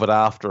COVID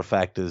after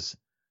effect is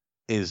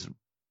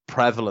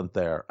prevalent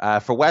there.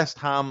 For West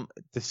Ham,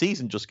 the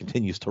season just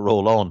continues to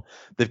roll on.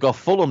 They've got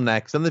Fulham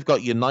next, then they've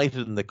got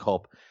United in the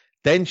Cup,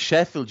 then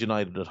Sheffield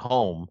United at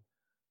home,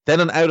 then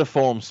an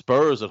out-of-form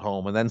Spurs at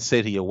home, and then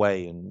City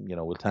away, and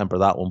we'll temper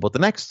that one. But the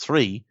next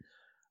 3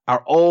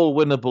 are all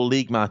winnable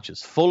league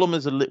matches. Fulham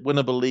is a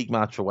winnable league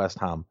match for West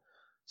Ham.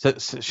 So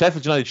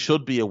Sheffield United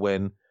should be a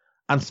win.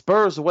 And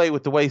Spurs away,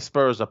 with the way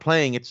Spurs are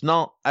playing, it's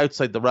not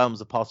outside the realms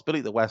of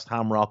possibility that West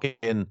Ham rock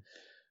in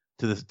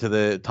to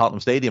the Tottenham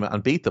Stadium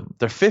and beat them.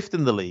 They're 5th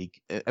in the league,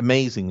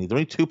 amazingly. They're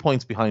only 2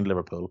 points behind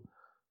Liverpool.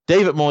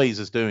 David Moyes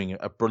is doing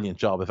a brilliant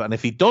job.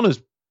 If he'd done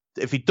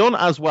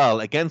as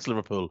well against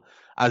Liverpool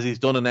as he's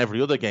done in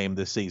every other game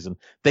this season,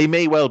 they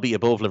may well be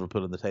above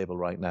Liverpool in the table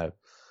right now.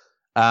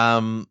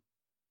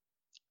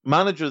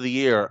 Manager of the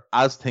year,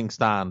 as things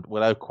stand,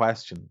 without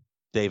question,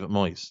 David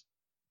Moyes.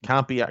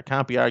 Can't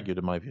be argued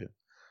in my view.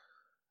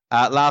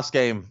 Last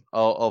game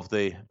of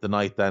the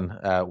night then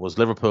was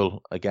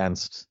Liverpool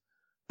against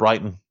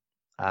Brighton.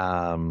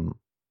 Brighton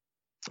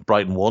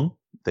won.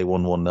 They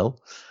won 1-0.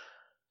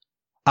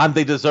 And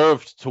they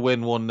deserved to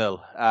win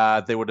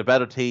 1-0. They were the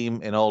better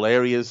team in all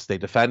areas. They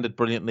defended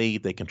brilliantly.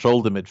 They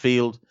controlled the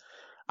midfield.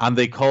 And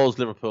they caused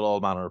Liverpool all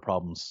manner of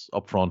problems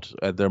up front.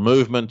 Their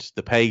movement,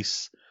 the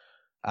pace.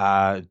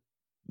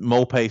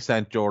 Mopé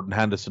sent Jordan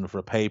Henderson for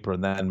a paper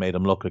and then made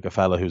him look like a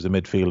fella who's a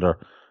midfielder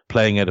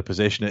playing out of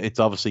position. It's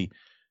obviously,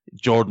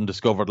 Jordan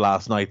discovered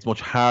last night, it's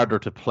much harder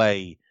to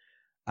play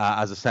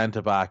as a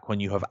centre-back when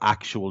you have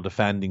actual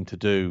defending to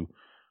do,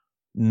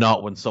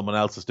 not when someone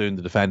else is doing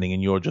the defending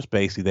and you're just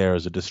basically there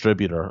as a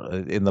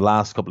distributor. In the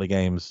last couple of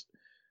games,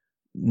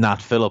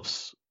 Nat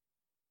Phillips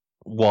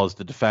was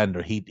the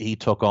defender. He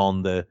took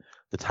on the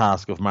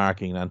task of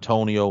marking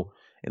Antonio.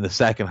 In the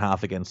second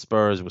half against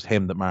Spurs, it was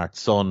him that marked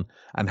Son,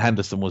 and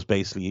Henderson was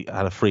basically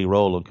had a free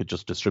role and could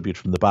just distribute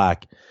from the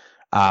back.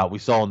 We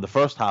saw in the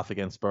first half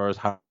against Spurs,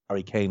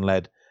 Harry Kane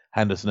led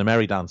Henderson a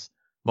merry dance.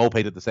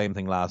 Mopé did the same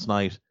thing last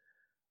night.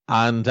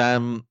 And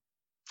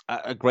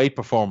a great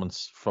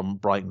performance from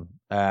Brighton.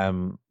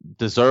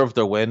 Deserved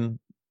their win.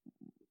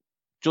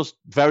 just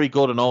very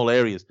good in all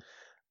areas.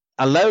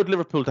 Allowed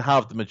Liverpool to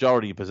have the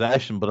majority of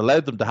possession, but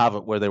allowed them to have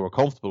it where they were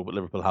comfortable with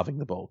Liverpool having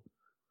the ball.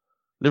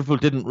 Liverpool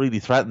didn't really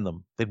threaten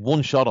them. They'd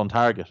one shot on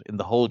target in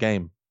the whole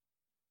game.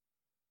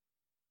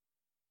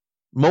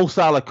 Mo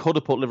Salah could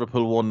have put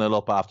Liverpool 1-0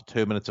 up after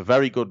 2 minutes. A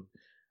very good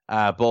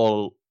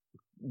ball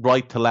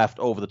right to left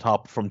over the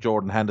top from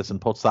Jordan Henderson,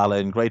 put Salah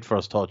in. Great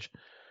first touch,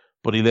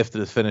 but he lifted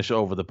his finish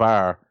over the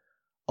bar.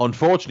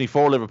 Unfortunately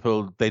for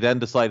Liverpool, they then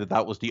decided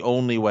that was the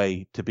only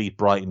way to beat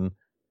Brighton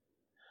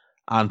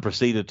and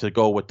proceeded to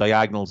go with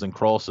diagonals and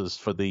crosses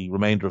for the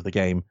remainder of the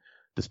game,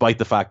 despite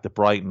the fact that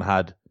Brighton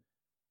had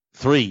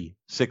 3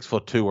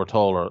 6'2" or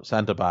taller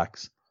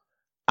centre-backs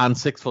and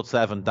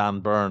 6'7"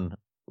 Dan Burn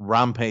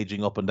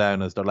rampaging up and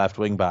down as their left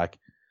wing-back.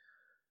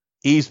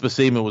 Yves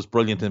Bissouma was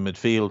brilliant in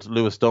midfield.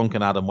 Lewis Dunk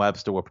and Adam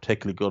Webster were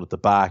particularly good at the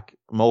back.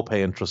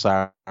 Maupay and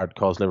Trossard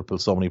caused Liverpool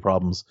so many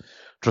problems.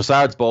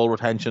 Trossard's ball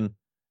retention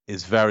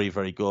is very,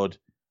 very good.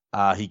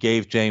 He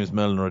gave James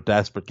Milner a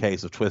desperate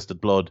case of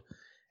twisted blood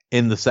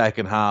in the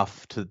second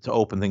half to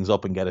open things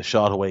up and get a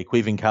shot away.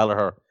 Caoimhín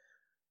Kelleher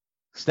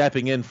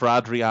stepping in for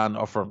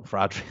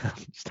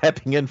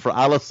stepping in for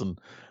Alisson,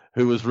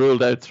 who was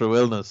ruled out through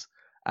illness,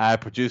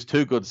 produced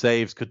 2 good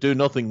saves, could do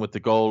nothing with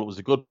the goal. It was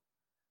a good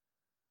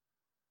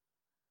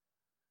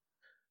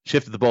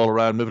shifted the ball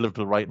around, moved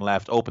Liverpool right and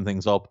left, opened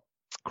things up,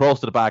 crossed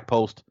to the back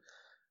post.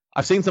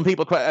 I've seen some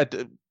people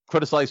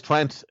criticise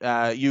Trent.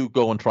 You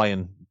go and try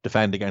and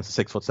defend against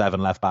a 6'7"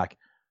 left back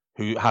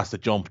who has to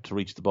jump to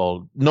reach the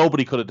ball.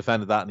 Nobody could have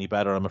defended that any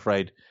better, I'm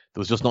afraid. There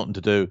was just nothing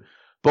to do.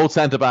 Both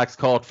centre-backs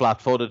caught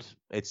flat-footed.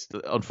 It's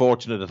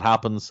unfortunate it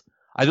happens.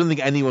 I don't think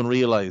anyone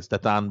realised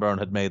that Dan Burn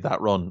had made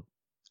that run.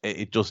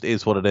 It just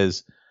is what it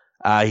is.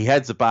 He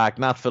heads it back.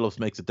 Nat Phillips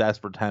makes a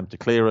desperate attempt to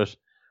clear it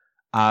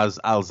as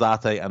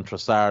Alzate and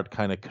Trossard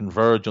kind of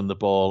converge on the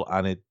ball,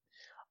 and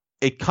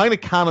it kind of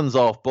cannons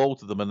off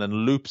both of them and then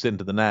loops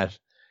into the net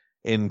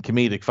in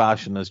comedic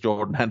fashion as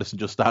Jordan Henderson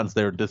just stands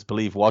there in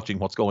disbelief watching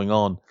what's going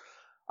on.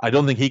 I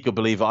don't think he could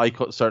believe it. I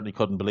certainly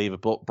couldn't believe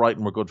it, but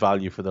Brighton were good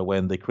value for their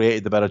win. They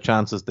created the better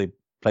chances. They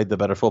played the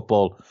better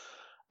football.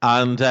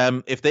 And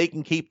if they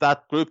can keep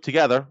that group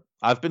together,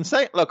 I've been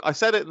saying, look, I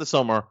said it in the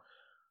summer,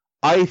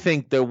 I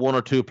think they're 1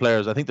 or 2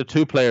 players. I think they're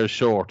 2 players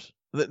short.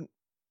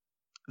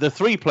 They're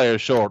 3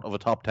 players short of a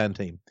top 10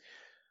 team.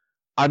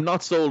 I'm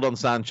not sold on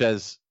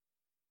Sanchez.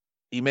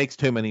 He makes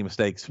too many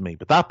mistakes for me.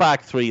 But that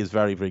back 3 is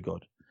very, very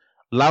good.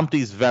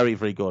 Lamptey's very,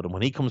 very good. And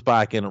when he comes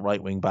back in at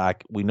right wing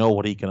back, we know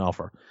what he can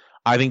offer.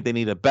 I think they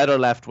need a better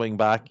left wing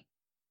back.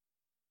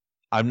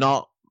 I'm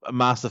not a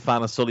massive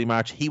fan of Solly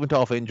March. He went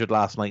off injured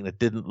last night and it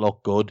didn't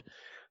look good.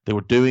 They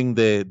were doing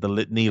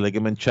the knee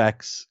ligament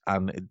checks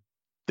and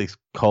they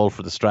called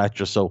for the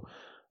stretcher. So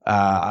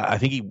I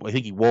think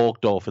he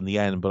walked off in the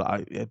end,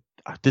 but it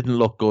didn't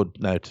look good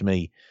now to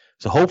me.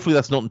 So hopefully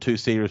that's nothing too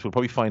serious. We'll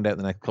probably find out in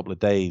the next couple of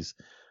days.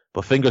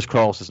 But fingers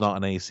crossed it's not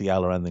an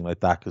ACL or anything like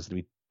that, because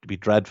it'd be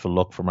dreadful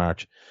luck for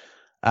March.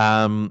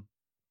 A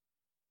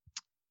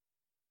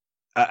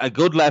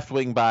good left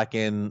wing back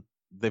in.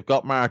 They've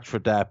got March for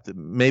depth,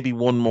 maybe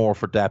one more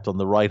for depth on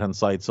the right hand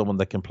side, someone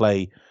that can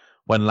play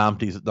when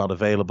Lamptey's not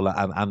available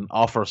and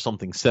offer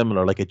something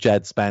similar, like a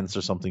Jed Spence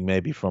or something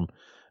maybe from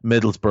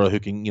Middlesbrough, who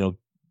can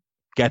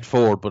get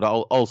forward, but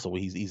also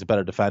he's a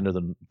better defender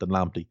than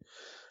Lamptey.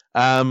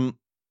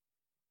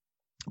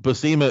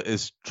 Bissouma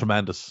is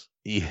tremendous.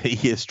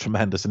 He is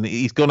tremendous, and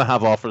he's going to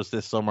have offers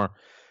this summer.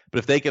 But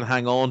if they can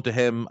hang on to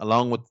him,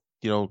 along with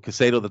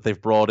Caicedo that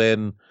they've brought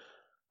in,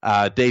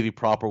 Davy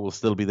Proper will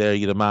still be there,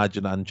 you'd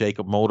imagine, and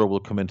Jacob Moder will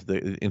come into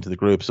the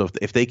group. So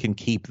if they can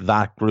keep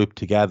that group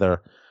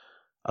together,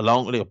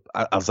 along with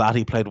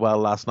Alzate played well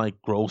last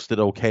night, Gross did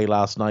okay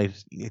last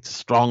night. It's a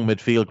strong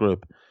midfield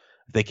group.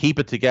 If they keep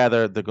it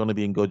together, they're going to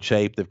be in good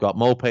shape. They've got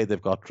Maupay,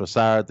 they've got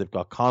Trossard, they've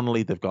got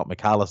Connolly, they've got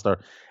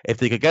McAllister. If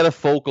they could get a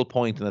focal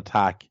point in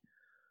attack,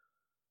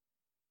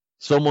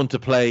 someone to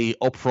play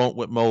up front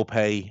with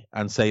Maupay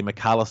and say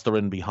McAllister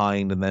in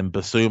behind, and then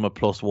Bissouma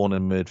 +1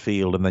 in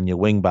midfield, and then your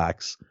wing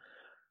backs.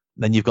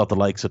 Then you've got the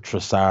likes of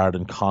Trossard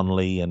and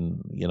Connolly,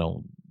 and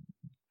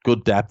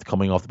good depth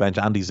coming off the bench.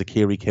 Andy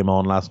Zakiri came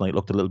on last night,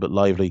 looked a little bit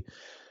lively.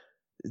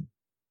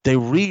 They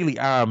really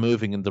are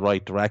moving in the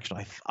right direction.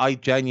 I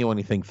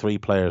genuinely think 3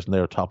 players in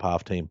their top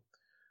half team.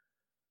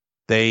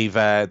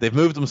 They've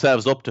moved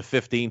themselves up to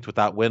 15th with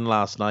that win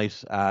last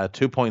night.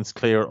 2 points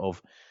clear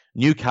of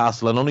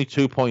Newcastle and only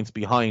 2 points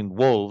behind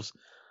Wolves.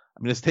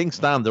 I mean, as things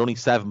stand, they're only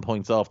 7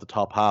 points off the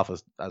top half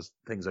as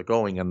things are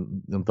going,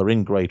 and they're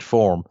in great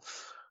form.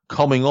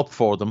 Coming up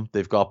for them,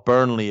 they've got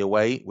Burnley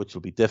away, which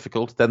will be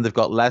difficult. Then they've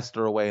got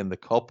Leicester away in the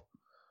Cup.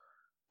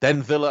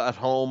 Then Villa at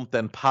home,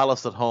 then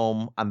Palace at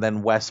home, and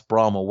then West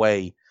Brom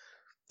away.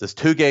 There's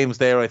 2 games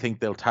there I think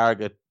they'll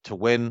target to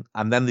win,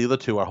 and then the other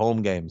 2 are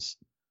home games.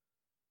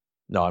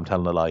 No, I'm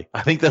telling a lie.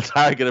 I think they'll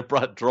target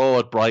a draw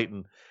at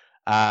Brighton.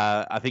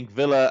 I think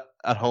Villa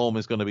at home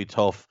is going to be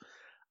tough.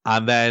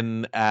 And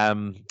then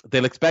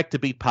they'll expect to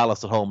beat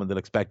Palace at home, and they'll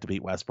expect to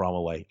beat West Brom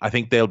away. I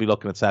think they'll be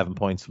looking at 7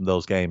 points from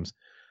those games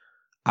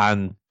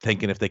and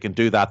thinking if they can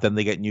do that, then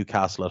they get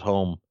Newcastle at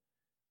home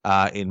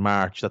in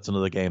March. That's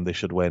another game they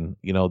should win.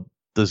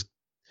 There's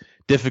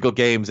difficult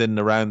games in and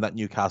around that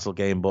Newcastle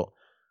game, but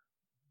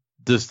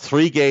there's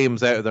 3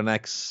 games out of their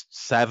next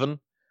 7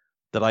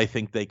 that I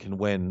think they can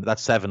win.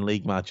 That's 7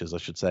 league matches, I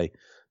should say,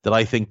 that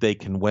I think they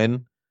can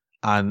win,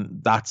 and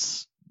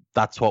that's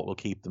what will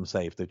keep them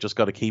safe. They've just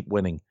got to keep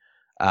winning.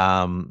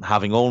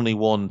 Having only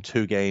won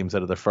 2 games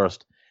out of their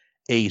first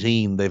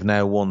 18, they've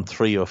now won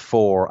 3 of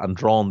 4 and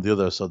drawn the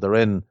others, so they're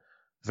in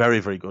very,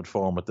 very good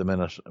form at the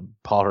minute.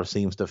 Potter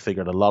seems to have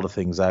figured a lot of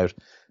things out.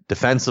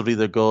 Defensively,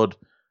 they're good.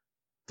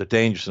 They're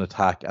dangerous in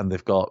attack, and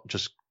they've got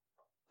just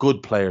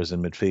good players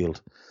in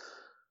midfield.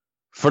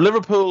 For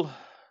Liverpool,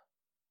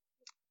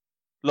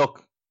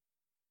 look,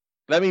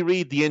 let me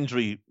read the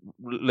injury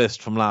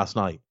list from last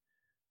night.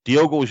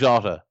 Diogo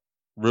Jota,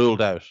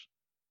 ruled out.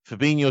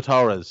 Fabinho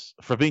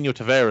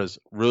Tavares,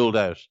 ruled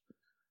out.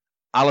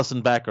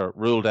 Alisson Becker,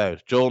 ruled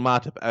out. Joel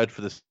Matip, out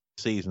for the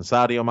season.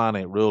 Sadio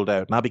Mane, ruled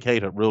out. Naby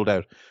Keita, ruled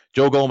out.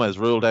 Joe Gomez,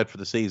 ruled out for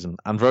the season.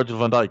 And Virgil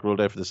van Dijk,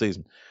 ruled out for the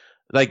season.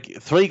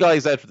 3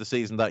 guys out for the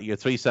season that year,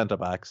 3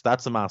 centre-backs.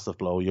 That's a massive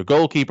blow. Your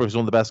goalkeeper, who's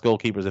one of the best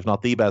goalkeepers, if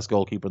not the best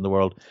goalkeeper in the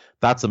world,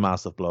 that's a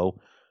massive blow.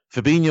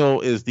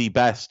 Fabinho is the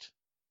best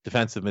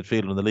defensive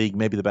midfielder in the league,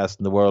 maybe the best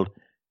in the world.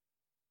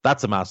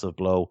 That's a massive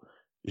blow.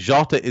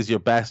 Jota is your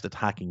best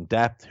attacking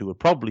depth, who would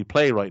probably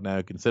play right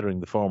now, considering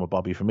the form of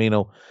Bobby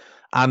Firmino.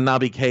 And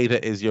Naby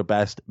Keita is your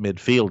best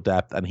midfield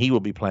depth, and he will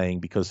be playing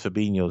because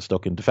Fabinho is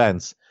stuck in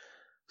defence.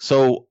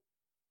 So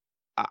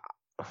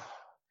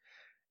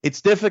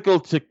it's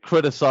difficult to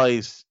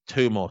criticise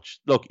too much.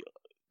 Look,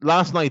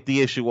 last night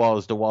the issue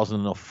was there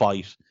wasn't enough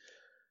fight.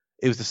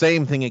 It was the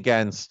same thing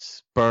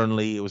against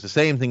Burnley. It was the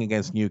same thing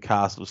against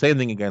Newcastle. The same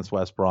thing against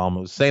West Brom.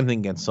 It was the same thing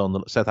against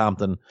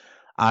Southampton.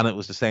 And it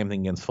was the same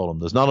thing against Fulham.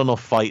 There's not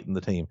enough fight in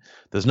the team.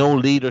 There's no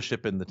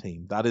leadership in the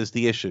team. That is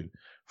the issue.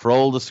 For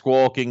all the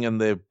squawking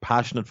and the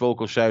passionate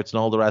vocal shouts and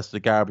all the rest of the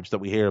garbage that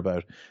we hear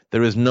about,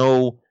 there is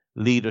no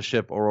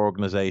leadership or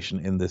organisation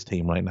in this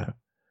team right now.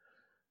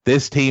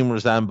 This team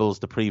resembles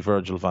the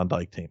pre-Virgil van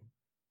Dijk team.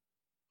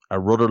 A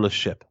rudderless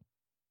ship.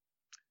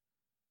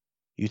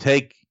 You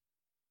take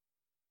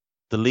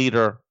the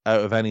leader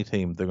out of any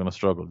team, they're going to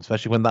struggle,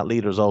 especially when that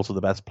leader is also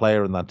the best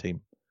player in that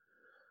team.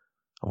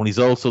 And when he's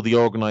also the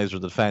organiser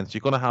of the defence,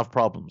 you're going to have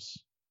problems.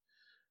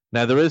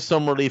 Now, there is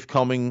some relief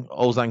coming.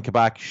 Ozan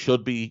Kabak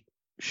should be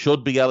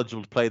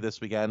eligible to play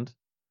this weekend.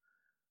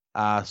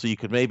 So you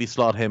could maybe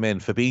slot him in.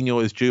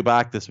 Fabinho is due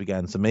back this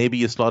weekend, so maybe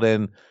you slot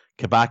in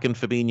Kabak and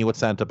Fabinho at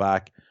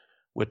centre-back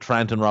with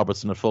Trent and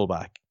Robertson at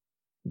full-back.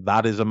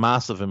 That is a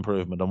massive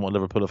improvement on what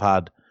Liverpool have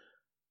had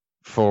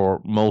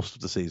for most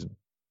of the season.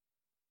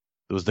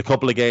 There was the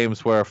couple of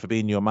games where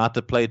Fabinho and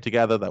Matip played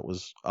together. That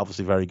was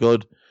obviously very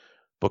good.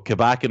 But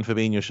Kabak and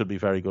Fabinho should be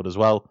very good as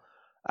well.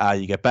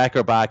 You get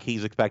Becker back.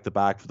 He's expected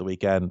back for the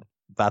weekend.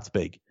 That's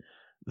big.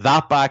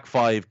 That back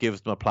 5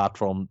 gives them a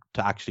platform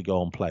to actually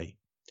go and play.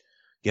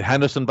 Get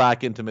Henderson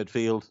back into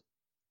midfield.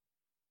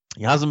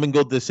 He hasn't been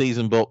good this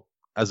season, but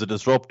as a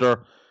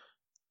disruptor,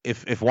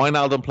 if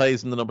Wijnaldum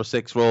plays in the number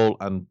 6 role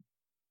and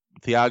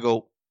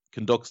Thiago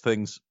conducts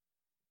things,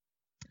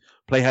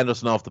 play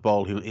Henderson off the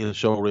ball, he'll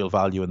show real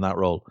value in that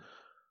role.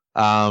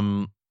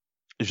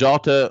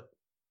 Jota,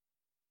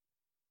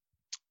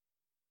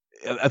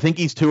 I think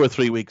he's 2 or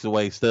 3 weeks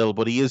away still,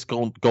 but he is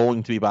going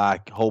to be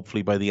back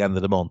hopefully by the end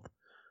of the month.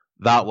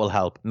 That will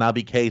help.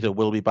 Naby Keita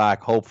will be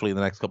back hopefully in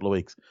the next couple of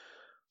weeks.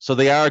 So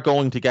they are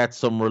going to get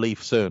some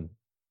relief soon.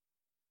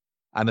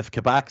 And if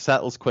Kabak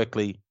settles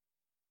quickly,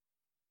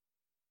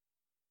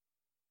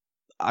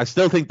 I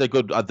still think they're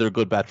good. They're a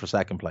good bet for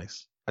second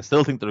place.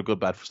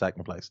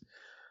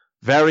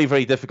 Very,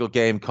 very difficult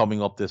game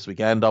coming up this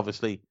weekend.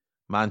 Obviously,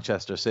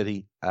 Manchester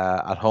City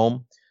at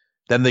home.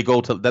 Then they've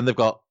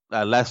got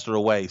Leicester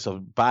away. So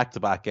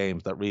back-to-back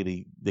games that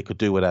really they could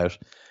do without.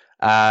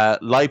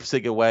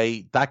 Leipzig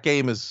away. That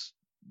game is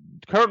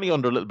currently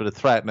under a little bit of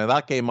threat. Now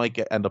that game might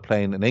end up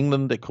playing in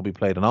England. It could be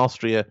played in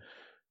Austria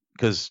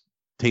because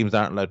teams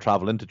aren't allowed to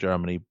travel into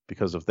Germany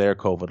because of their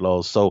COVID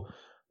laws. So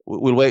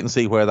we'll wait and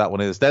see where that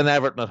one is. Then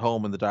Everton at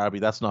home in the derby.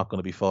 That's not going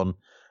to be fun.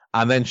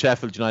 And then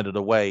Sheffield United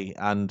away,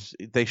 and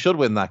they should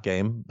win that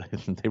game.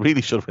 They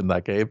really should win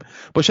that game.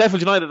 But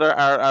Sheffield United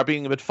are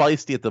being a bit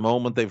feisty at the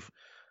moment. They've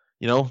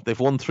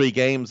won 3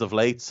 games of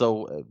late.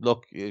 So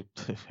look,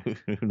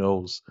 who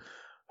knows?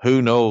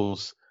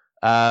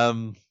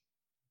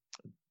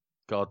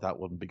 God, that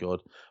wouldn't be good.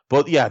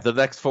 But yeah, the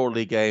next 4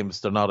 league games,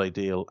 they're not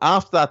ideal.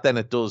 After that, then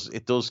it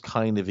does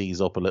kind of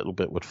ease up a little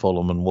bit with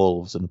Fulham and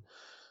Wolves and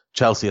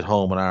Chelsea at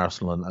home and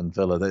Arsenal and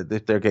Villa.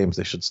 They're games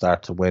they should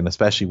start to win,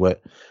 especially with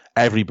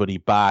everybody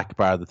back,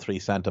 bar the 3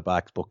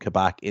 centre-backs, but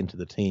Kabak into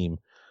the team.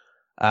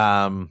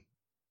 Yeah,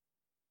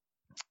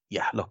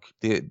 look,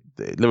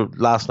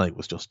 last night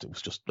was just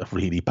a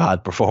really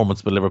bad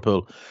performance by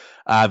Liverpool.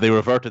 They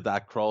reverted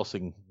that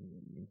crossing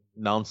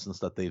nonsense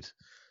that they'd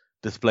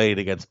displayed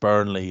against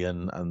Burnley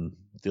and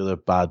the other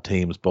bad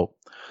teams. But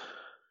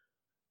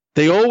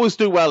They always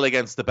do well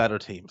against the better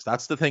teams.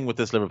 That's the thing with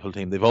this Liverpool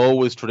team. They've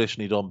always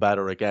traditionally done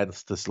better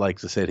against the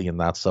likes of City and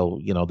that. So,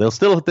 they'll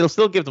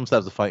still give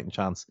themselves a fighting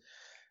chance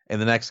in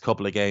the next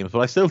couple of games. But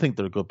I still think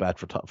they're a good bet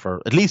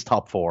for at least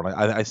top 4. And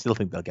I still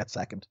think they'll get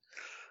second.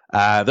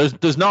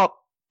 There's not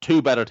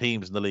 2 better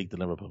teams in the league than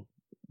Liverpool.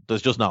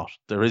 There's just not.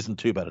 There isn't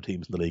 2 better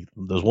teams in the league.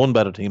 There's one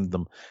better team than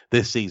them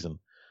this season.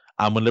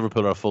 And when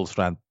Liverpool are full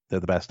strength, they're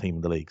the best team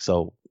in the league.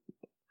 So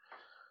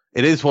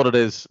it is what it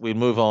is. We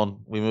move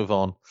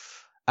on.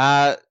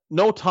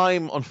 No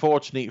time,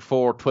 unfortunately,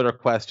 for Twitter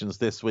questions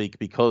this week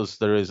because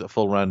there is a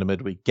full round of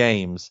midweek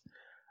games.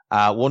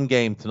 One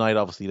game tonight,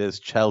 obviously, it is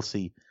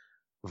Chelsea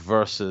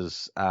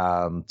versus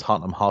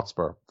Tottenham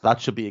Hotspur.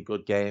 That should be a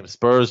good game.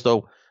 Spurs,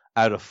 though,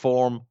 out of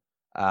form.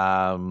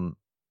 Back-to-back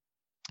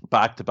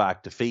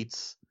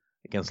defeats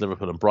against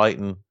Liverpool and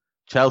Brighton.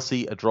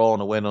 Chelsea, a draw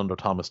and a win under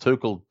Thomas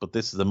Tuchel, but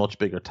this is a much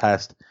bigger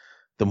test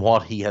than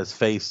what he has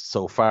faced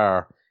so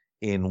far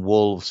in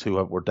Wolves, who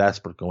were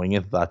desperate going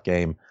into that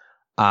game,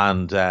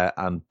 and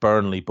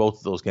Burnley, both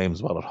of those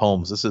games well at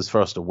home. So this is his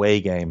first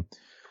away game.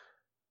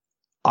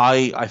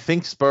 I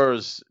think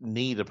Spurs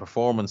need a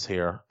performance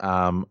here.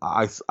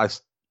 I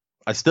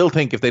still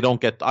think if they don't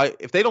get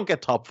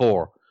top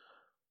 4,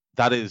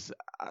 that is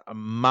a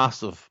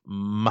massive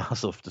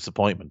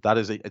disappointment.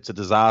 It's a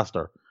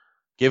disaster.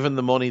 Given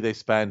the money they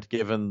spent,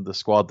 given the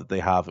squad that they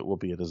have, it will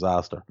be a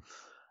disaster.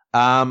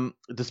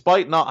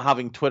 Despite not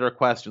having Twitter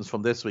questions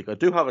from this week, I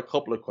do have a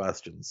couple of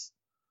questions.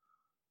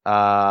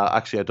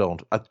 Actually, I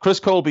don't. Chris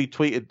Colby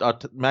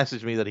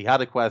messaged me that he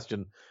had a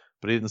question,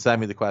 but he didn't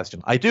send me the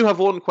question. I do have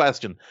one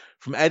question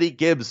from Eddie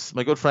Gibbs,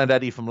 my good friend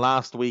Eddie from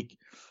last week.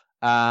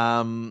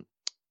 Name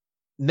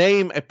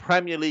a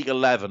Premier League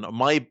 11,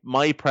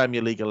 my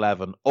Premier League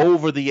 11,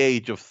 over the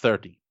age of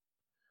 30.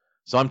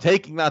 So I'm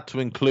taking that to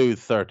include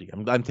 30.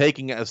 I'm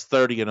taking it as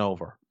 30 and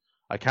over.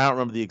 I can't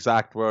remember the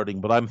exact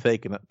wording, but I'm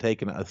taking it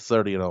as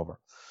 30 and over.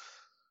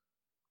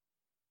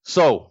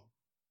 So,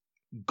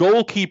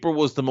 goalkeeper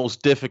was the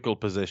most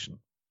difficult position.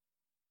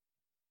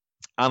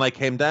 And I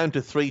came down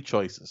to 3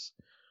 choices.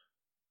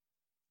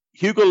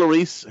 Hugo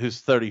Lloris, who's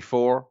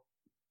 34,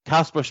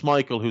 Kasper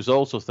Schmeichel, who's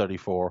also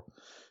 34,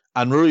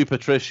 and Rui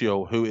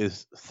Patricio, who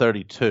is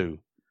 32.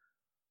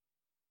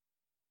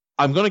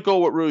 I'm going to go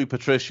with Rui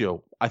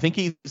Patricio. I think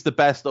he's the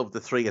best of the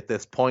 3 at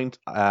this point.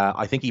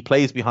 I think he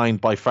plays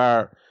behind, by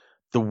far,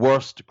 the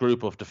worst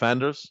group of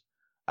defenders.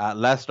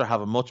 Leicester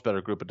have a much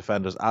better group of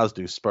defenders, as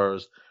do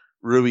Spurs.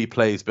 Rui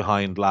plays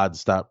behind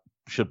lads that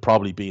should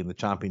probably be in the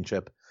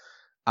Championship.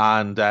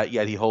 And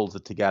yet he holds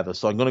it together.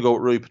 So I'm going to go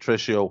with Rui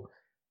Patricio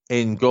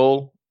in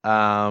goal.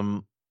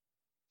 I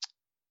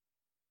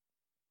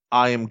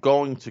am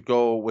going to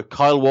go with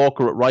Kyle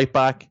Walker at right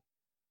back.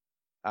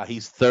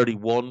 He's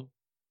 31.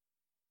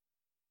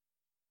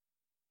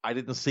 I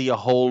didn't see a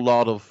whole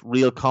lot of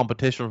real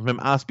competition from him.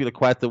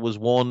 Azpilicueta was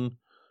one.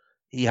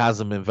 He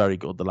hasn't been very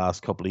good the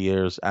last couple of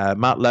years.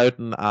 Matt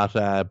Loughton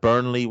at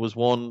Burnley was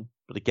one.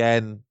 But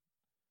again,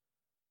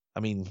 I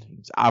mean,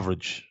 he's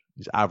average.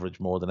 He's average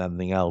more than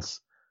anything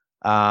else.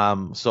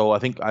 So I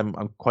think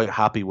I'm quite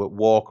happy with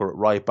Walker at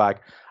right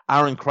back.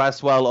 Aaron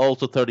Cresswell,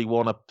 also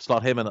 31. I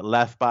slot him in at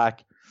left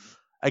back.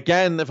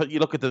 Again, if you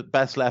look at the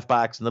best left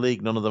backs in the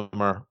league, none of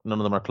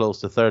them are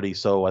close to 30.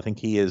 So I think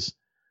he is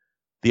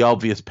the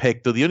obvious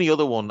pick. Though the only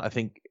other one, I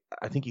think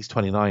he's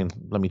 29.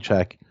 Let me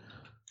check.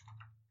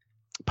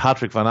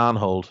 Patrick Van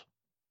Aanholt.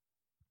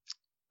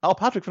 Oh,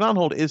 Patrick Van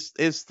Aanholt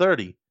is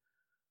 30.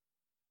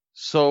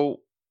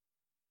 So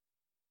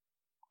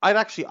I'd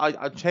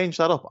change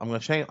that up. I'm going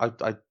to change. I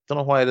don't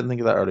know why I didn't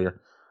think of that earlier.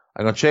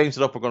 I'm going to change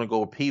it up. We're going to go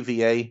with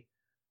PVA,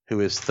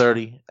 who is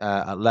 30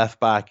 at left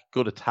back.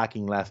 Good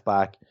attacking left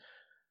back.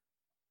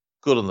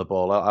 Good on the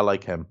ball. I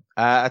like him.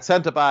 At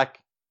centre back,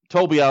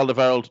 Toby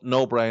Alderweireld,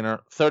 no-brainer.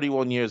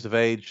 31 years of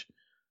age.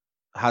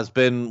 Has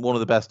been one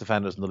of the best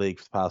defenders in the league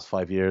for the past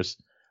 5 years.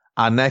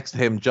 And next to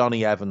him,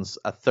 Johnny Evans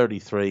at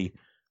 33.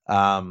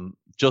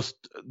 Just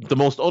the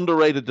most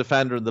underrated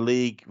defender in the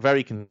league.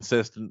 Very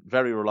consistent,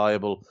 very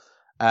reliable.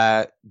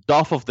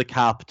 Doff of the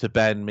cap to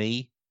Ben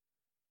Mee,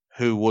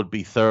 who would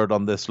be third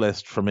on this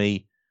list for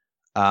me.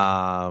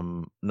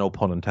 No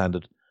pun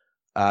intended.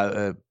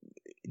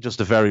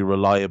 Just a very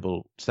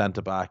reliable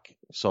centre back.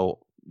 So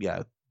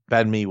yeah,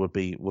 Ben Mee would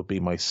be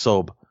my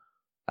sub.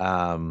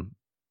 My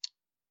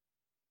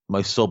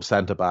sub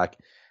centre back.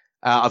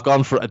 I've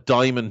gone for a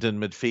diamond in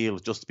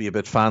midfield just to be a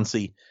bit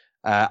fancy.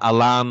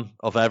 Alan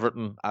of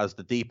Everton as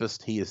the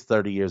deepest. He is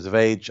 30 years of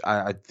age.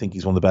 I think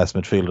he's one of the best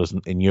midfielders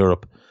in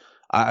Europe.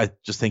 I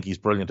just think he's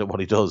brilliant at what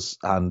he does,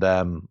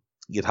 and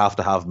you'd have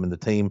to have him in the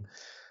team.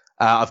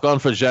 I've gone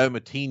for João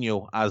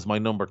Moutinho as my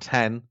number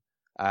 10.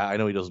 I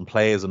know he doesn't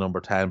play as a number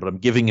 10, but I'm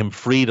giving him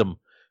freedom,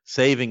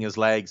 saving his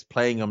legs,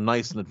 playing him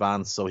nice in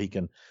advance so he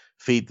can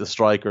feed the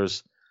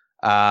strikers.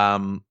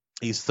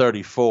 He's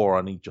 34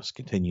 and he just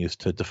continues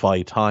to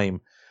defy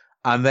time.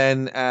 And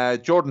then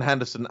Jordan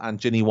Henderson and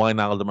Gini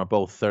Wijnaldum are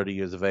both 30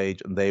 years of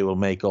age, and they will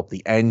make up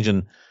the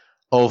engine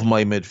of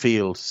my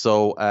midfield.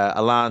 So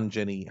Alan,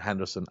 Gini,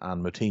 Henderson,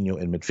 and Moutinho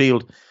in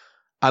midfield.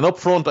 And up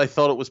front, I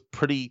thought it was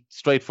pretty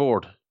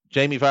straightforward.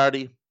 Jamie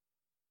Vardy,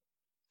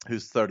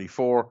 who's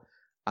 34,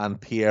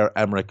 and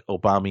Pierre-Emerick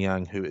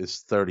Aubameyang, who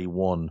is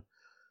 31.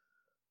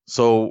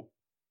 So,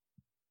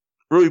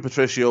 Rui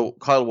Patricio,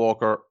 Kyle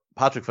Walker,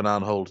 Patrick Van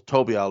Aanholt,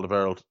 Toby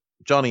Alderweireld,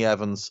 Johnny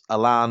Evans,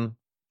 Alan,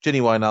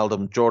 Gini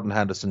Wijnaldum, Jordan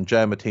Henderson,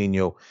 João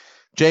Moutinho,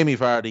 Jamie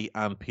Vardy,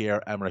 and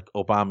Pierre-Emerick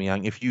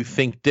Aubameyang. If you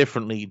think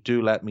differently,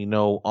 do let me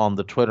know on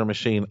the Twitter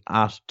machine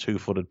at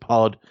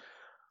TwoFootedPod.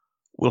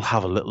 We'll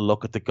have a little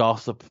look at the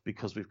gossip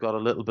because we've got a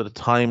little bit of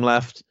time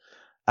left.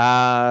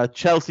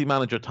 Chelsea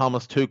manager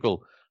Thomas Tuchel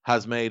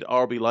has made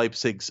RB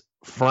Leipzig's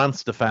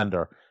France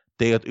defender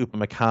Dayot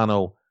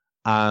Upamecano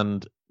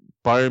and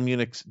Bayern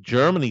Munich's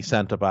Germany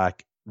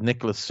centre-back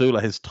Niklas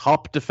Süle his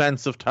top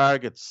defensive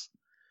targets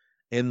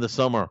in the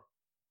summer.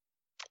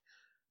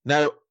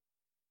 Now,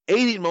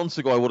 18 months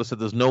ago, I would have said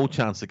there's no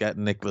chance of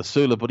getting Niklas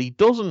Süle, but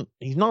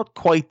he's not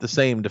quite the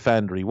same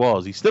defender he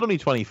was. He's still only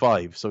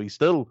 25, so he's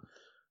still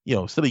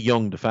a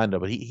young defender,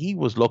 but he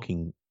was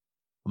looking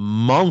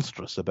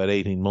monstrous about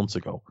 18 months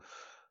ago.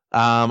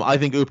 I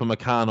think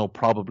Upamecano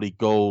probably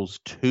goes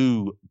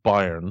to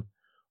Bayern,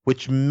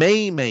 which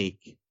may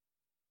make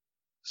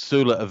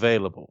Süle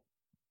available.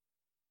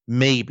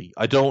 Maybe.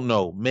 I don't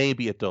know.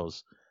 Maybe it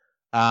does.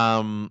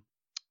 Süle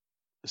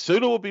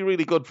will be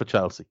really good for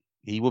Chelsea.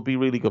 He will be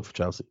really good for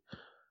Chelsea.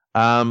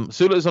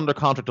 Süle is under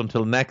contract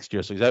until next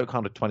year, so he's out of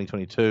contract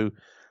 2022.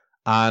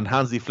 And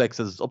Hansi Flick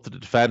says it's up to the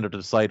defender to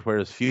decide where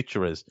his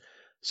future is.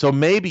 So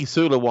maybe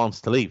Süle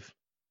wants to leave.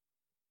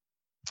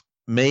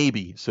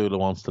 Maybe Süle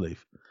wants to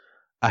leave.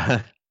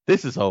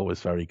 This is always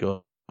very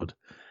good.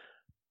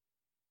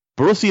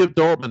 Borussia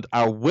Dortmund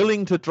are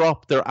willing to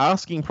drop their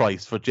asking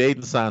price for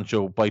Jadon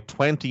Sancho by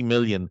 20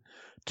 million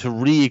to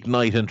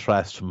reignite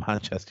interest from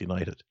Manchester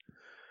United.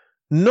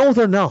 No,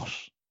 they're not.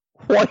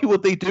 Why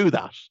would they do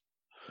that?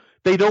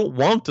 They don't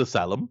want to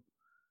sell him.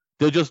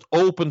 They're just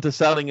open to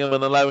selling him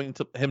and allowing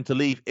him to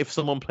leave if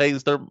someone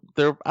pays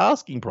their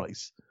asking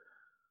price.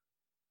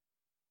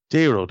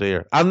 Dear, oh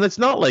dear. And it's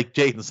not like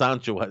Jadon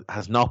Sancho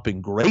has not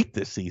been great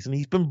this season.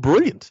 He's been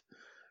brilliant.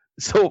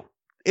 So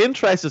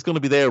interest is going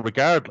to be there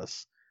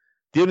regardless.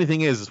 The only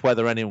thing is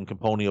whether anyone can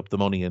pony up the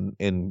money in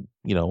the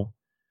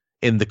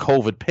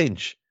COVID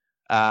pinch.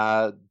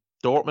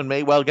 Dortmund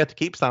may well get to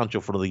keep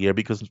Sancho for another year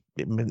because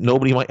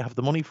nobody might have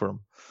the money for him.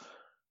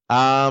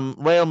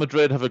 Real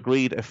Madrid have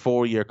agreed a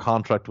 4-year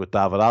contract with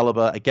David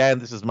Alaba. Again,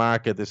 this is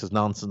market. This is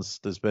nonsense.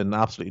 There's been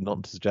absolutely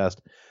nothing to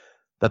suggest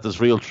that there's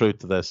real truth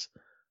to this.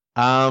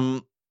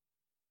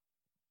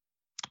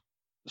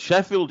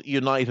 Sheffield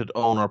United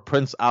owner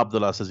Prince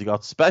Abdullah says he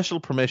got special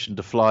permission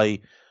to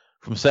fly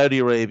from Saudi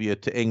Arabia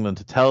to England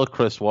to tell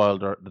Chris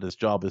Wilder that his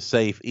job is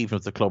safe, even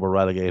if the club are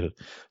relegated.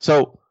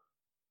 So,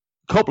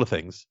 a couple of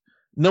things.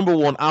 Number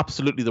one,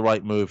 absolutely the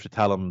right move to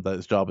tell him that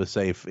his job is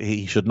safe.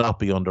 He should not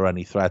be under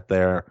any threat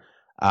there.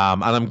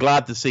 And I'm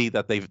glad to see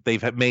that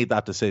they've made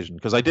that decision,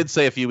 because I did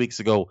say a few weeks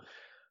ago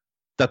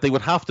that they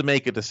would have to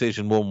make a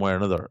decision one way or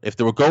another. If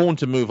they were going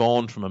to move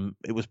on from him,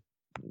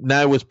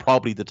 now was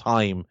probably the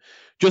time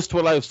just to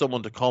allow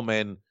someone to come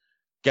in,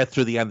 get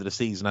through the end of the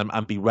season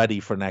and be ready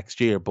for next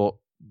year. But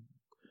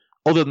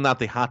other than that,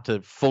 they had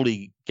to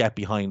fully get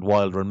behind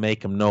Wilder and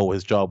let him know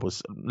his job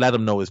was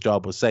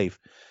safe.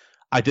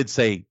 I did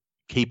say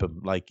keep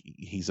him. Like,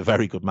 he's a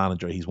very good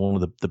manager. He's one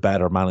of the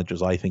better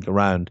managers, I think,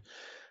 around.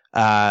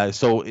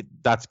 So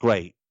that's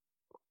great.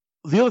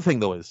 The other thing,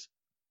 though, is,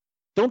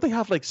 don't they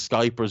have like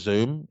Skype or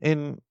Zoom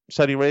in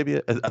Saudi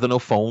Arabia? I don't know,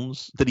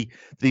 phones. Did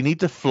he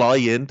need to fly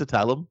in to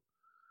tell him?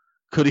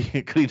 Could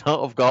he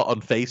not have got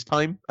on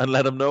FaceTime and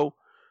let him know?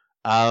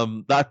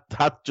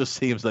 That just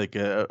seems like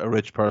a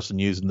rich person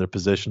using their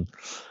position.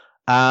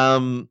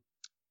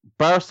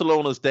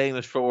 Barcelona's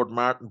Danish forward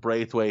Martin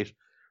Braithwaite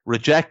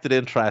rejected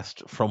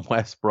interest from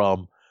West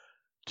Brom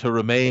to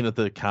remain at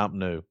the Camp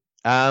Nou.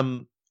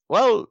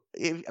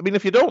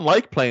 If you don't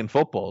like playing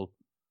football,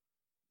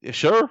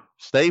 sure,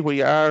 stay where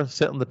you are,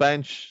 sit on the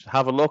bench,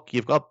 have a look.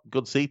 You've got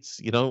good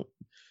seats,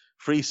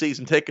 free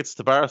season tickets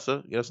to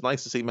Barca. It's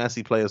nice to see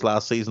Messi play his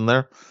last season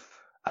there.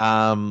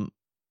 I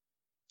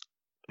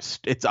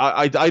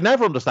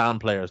never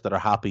understand players that are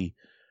happy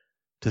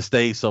to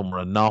stay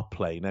somewhere and not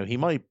play. Now, he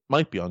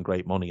might be on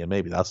great money, and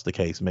maybe that's the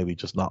case. Maybe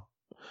just not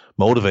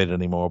motivated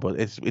anymore, but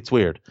it's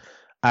weird.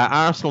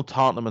 Arsenal,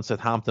 Tottenham and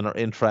Southampton are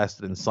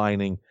interested in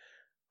signing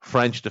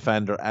French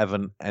defender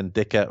Evan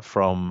Ndicka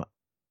from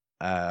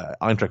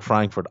Eintracht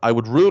Frankfurt. I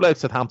would rule out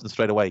Southampton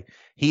straight away.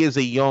 He is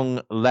a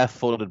young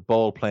left-footed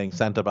ball-playing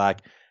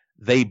centre-back.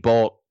 They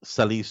bought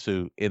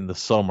Salisu in the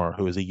summer,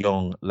 who is a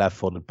young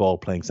left-footed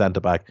ball-playing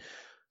centre-back.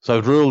 So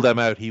I'd rule them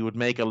out. He would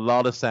make a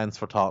lot of sense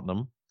for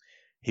Tottenham.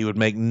 He would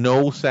make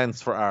no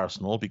sense for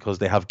Arsenal because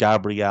they have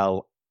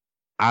Gabriel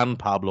and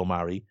Pablo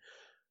Mari.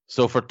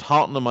 So for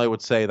Tottenham, I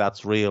would say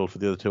that's real. For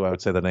the other two, I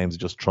would say their names are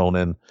just thrown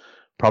in,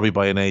 probably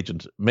by an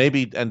agent.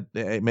 Maybe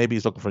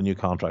he's looking for a new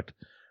contract.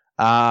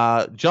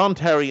 John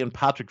Terry and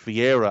Patrick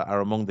Vieira are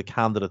among the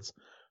candidates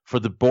for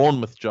the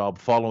Bournemouth job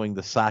following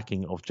the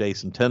sacking of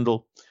Jason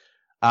Tindall.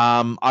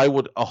 I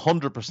would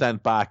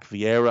 100% back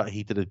Vieira.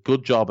 He did a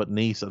good job at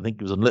Nice. I think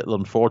he was a little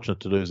unfortunate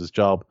to lose his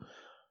job.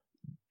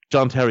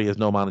 John Terry has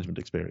no management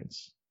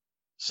experience.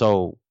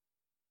 So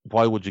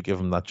why would you give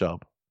him that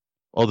job?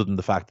 Other than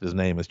the fact that his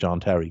name is John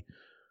Terry.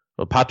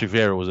 Well, Patrick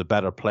Vieira was a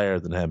better player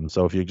than him.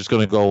 So if you're just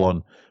going to go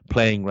on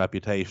playing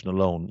reputation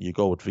alone, you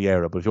go with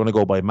Vieira. But if you want to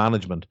go by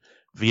management,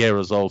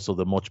 Vieira is also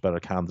the much better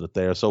candidate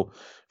there. So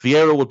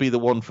Vieira would be the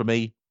one for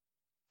me.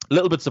 A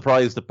little bit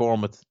surprised that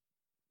Bournemouth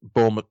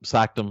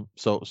sacked him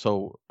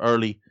so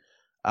early.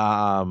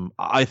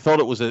 I thought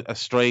it was a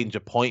strange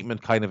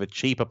appointment, kind of a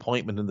cheap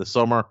appointment in the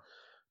summer,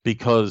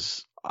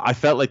 because I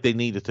felt like they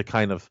needed to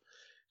kind of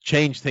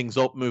change things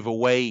up, move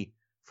away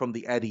from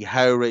the Eddie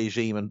Howe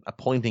regime, and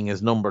appointing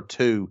as number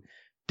 2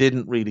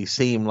 didn't really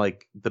seem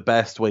like the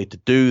best way to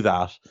do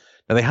that.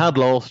 Now, they had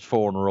lost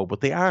 4 in a row,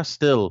 but they are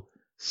still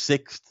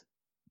 6th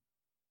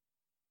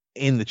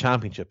in the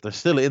championship. They're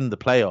still in the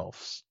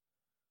playoffs.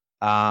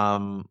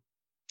 Now,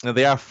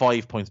 they are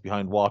 5 points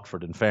behind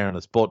Watford, in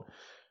fairness, but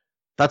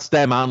that's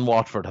them and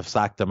Watford have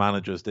sacked their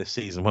managers this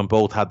season when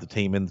both had the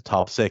team in the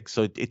top 6.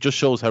 So it just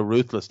shows how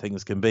ruthless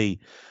things can be.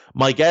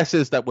 My guess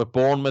is that with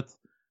Bournemouth,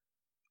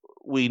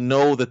 we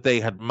know that they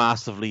had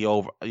massively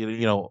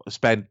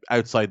spent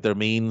outside their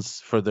means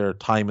for their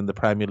time in the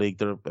Premier League.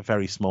 They're a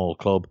very small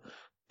club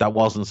that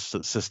wasn't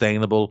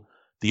sustainable.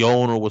 The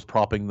owner was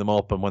propping them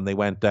up, and when they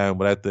went down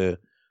without the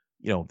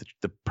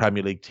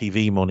Premier League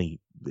TV money,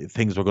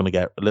 things were going to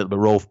get a little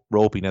bit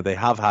ropey. Now, they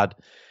have had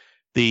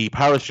the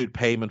parachute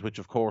payment, which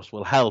of course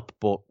will help,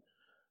 but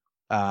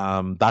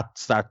that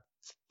starts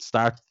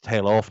to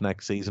tail off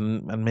next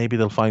season, and maybe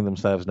they'll find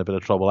themselves in a bit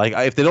of trouble.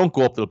 If they don't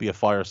go up, there'll be a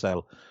fire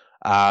sale.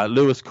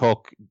 Lewis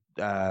Cook,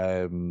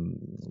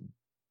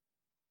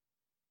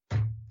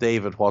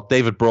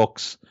 David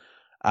Brooks,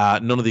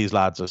 none of these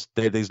lads are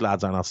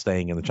not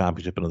staying in the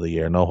championship another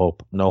year. No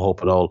hope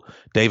at all.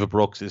 David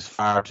Brooks is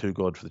far too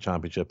good for the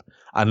championship,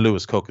 and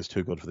Lewis Cook is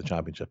too good for the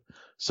championship.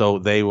 So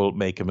they will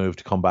make a move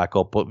to come back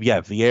up. But yeah,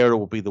 Vieira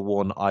will be the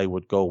one I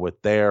would go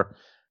with there.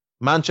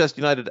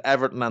 Manchester United,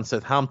 Everton and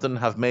Southampton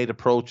have made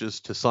approaches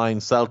to sign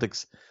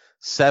Celtic's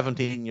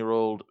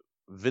 17-year-old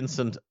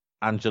Vincent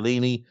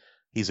Angelini.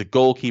 He's a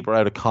goalkeeper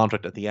out of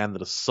contract at the end of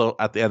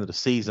the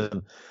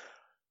season.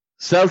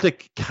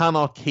 Celtic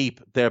cannot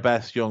keep their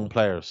best young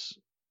players.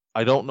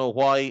 I don't know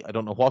why. I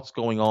don't know what's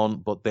going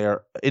on, but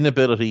their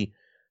inability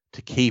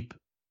to keep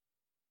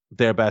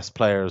their best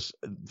players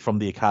from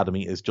the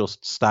academy is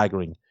just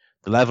staggering.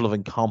 The level of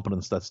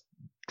incompetence that's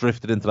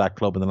drifted into that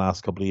club in the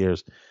last couple of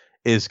years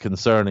is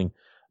concerning.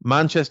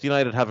 Manchester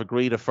United have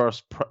agreed a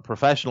first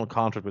professional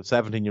contract with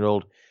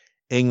 17-year-old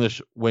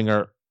English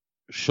winger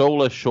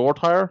Shola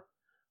Shortire,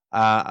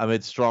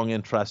 amid strong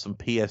interest from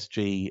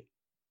PSG,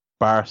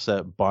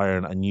 Barca,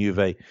 Bayern and Juve.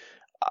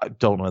 I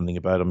don't know anything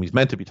about him. He's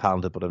meant to be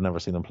talented, but I've never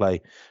seen him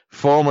play.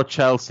 Former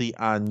Chelsea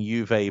and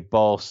Juve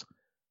boss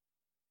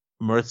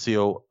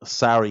Maurizio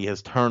Sarri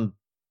has turned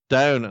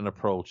down an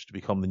approach to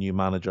become the new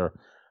manager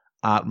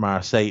at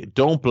Marseille.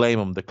 Don't blame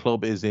him. The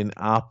club is in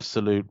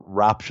absolute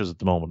raptures at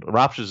the moment.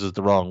 Raptures is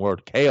the wrong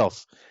word.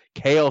 Chaos.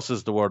 Chaos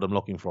is the word I'm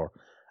looking for.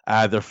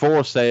 They're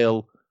for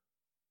sale.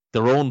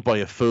 They're owned by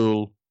a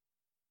fool.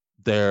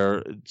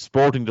 Their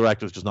sporting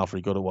director is just not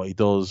very good at what he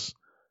does.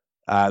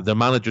 Their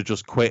manager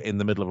just quit in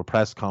the middle of a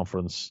press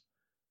conference.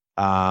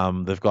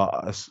 They've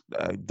got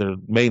their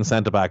main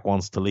centre-back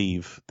wants to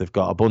leave. They've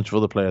got a bunch of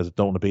other players that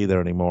don't want to be there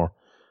anymore.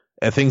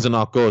 Things are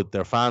not good.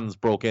 Their fans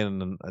broke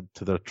in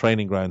to their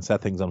training ground,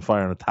 set things on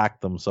fire and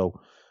attacked them. So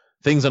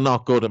things are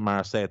not good at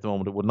Marseille at the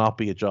moment. It would not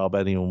be a job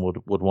anyone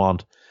would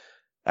want.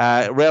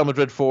 Real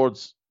Madrid forward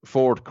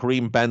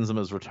Karim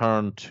Benzema's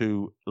return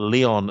to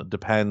Lyon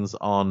depends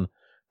on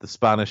the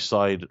Spanish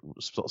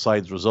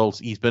side's results.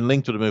 He's been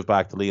linked with a move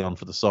back to Lyon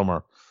for the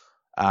summer.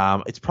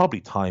 It's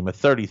probably time. At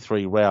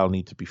 33, Real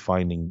need to be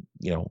finding,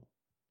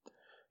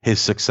 his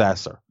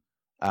successor.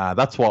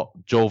 That's what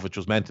Jovic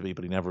was meant to be,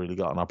 but he never really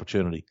got an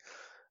opportunity.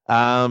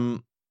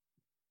 Arsenal's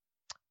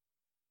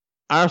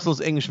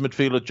English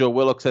midfielder Joe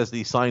Willock says that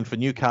he signed for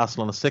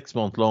Newcastle on a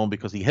 6-month loan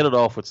because he hit it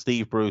off with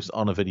Steve Bruce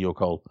on a video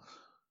call.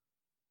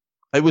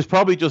 It was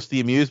probably just the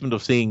amusement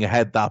of seeing a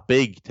head that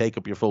big take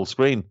up your full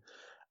screen.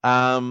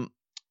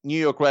 New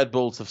York Red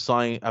Bulls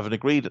have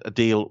agreed a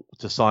deal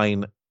to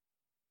sign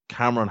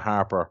Cameron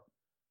Harper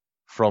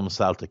from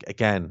Celtic.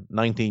 Again,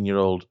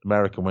 19-year-old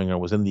American winger,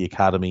 was in the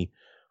academy.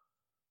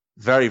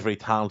 Very, very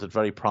talented,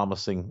 very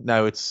promising.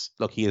 Now,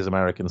 he is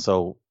American,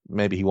 so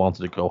maybe he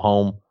wanted to go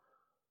home.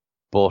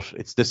 But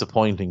it's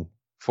disappointing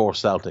for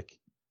Celtic,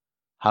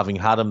 having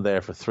had him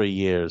there for 3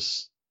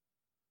 years,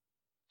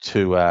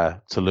 to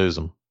lose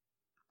him.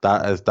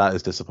 That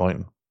is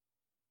disappointing.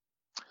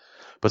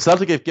 But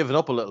Celtic have given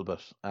up a little bit,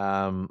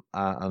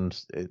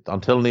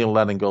 until Neil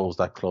Lennon goes,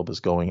 that club is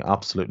going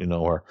absolutely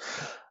nowhere.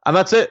 And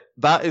that's it.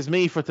 That is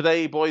me for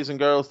today, boys and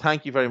girls.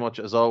 Thank you very much,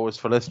 as always,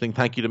 for listening.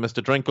 Thank you to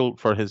Mr. Drinkle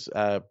for his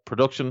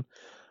production.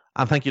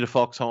 And thank you to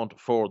Foxhunt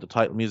for the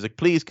title music.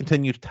 Please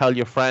continue to tell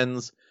your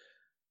friends.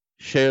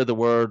 share the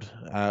word.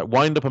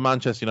 Wind up a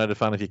Manchester United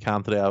fan if you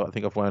can today. I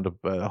think I've wound up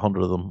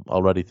 100 of them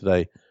already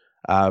today.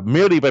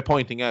 Merely by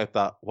pointing out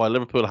that while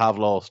Liverpool have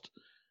lost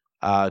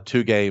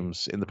 2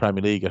 games in the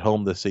Premier League at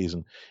home this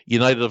season,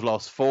 United have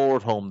lost 4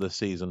 at home this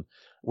season,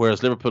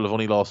 whereas Liverpool have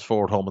only lost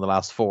 4 at home in the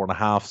last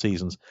 4.5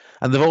 seasons.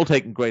 And they've all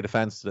taken great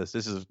offence to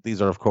this.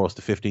 These are, of course,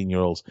 the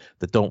 15-year-olds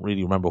that don't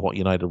really remember what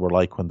United were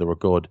like when they were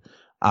good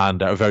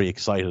and are very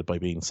excited by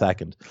being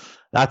second.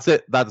 That's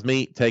it. That's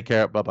me. Take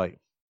care. Bye-bye.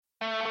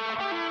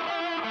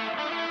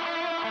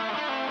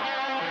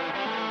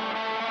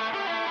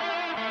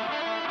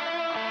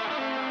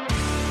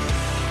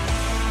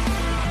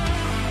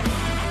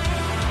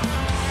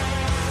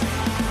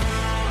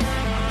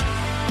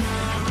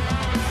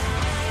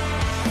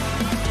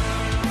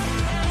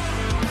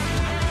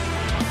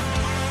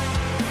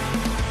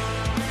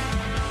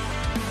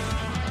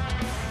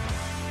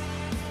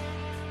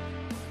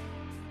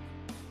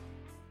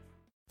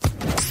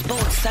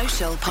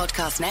 Social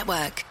Podcast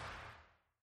Network.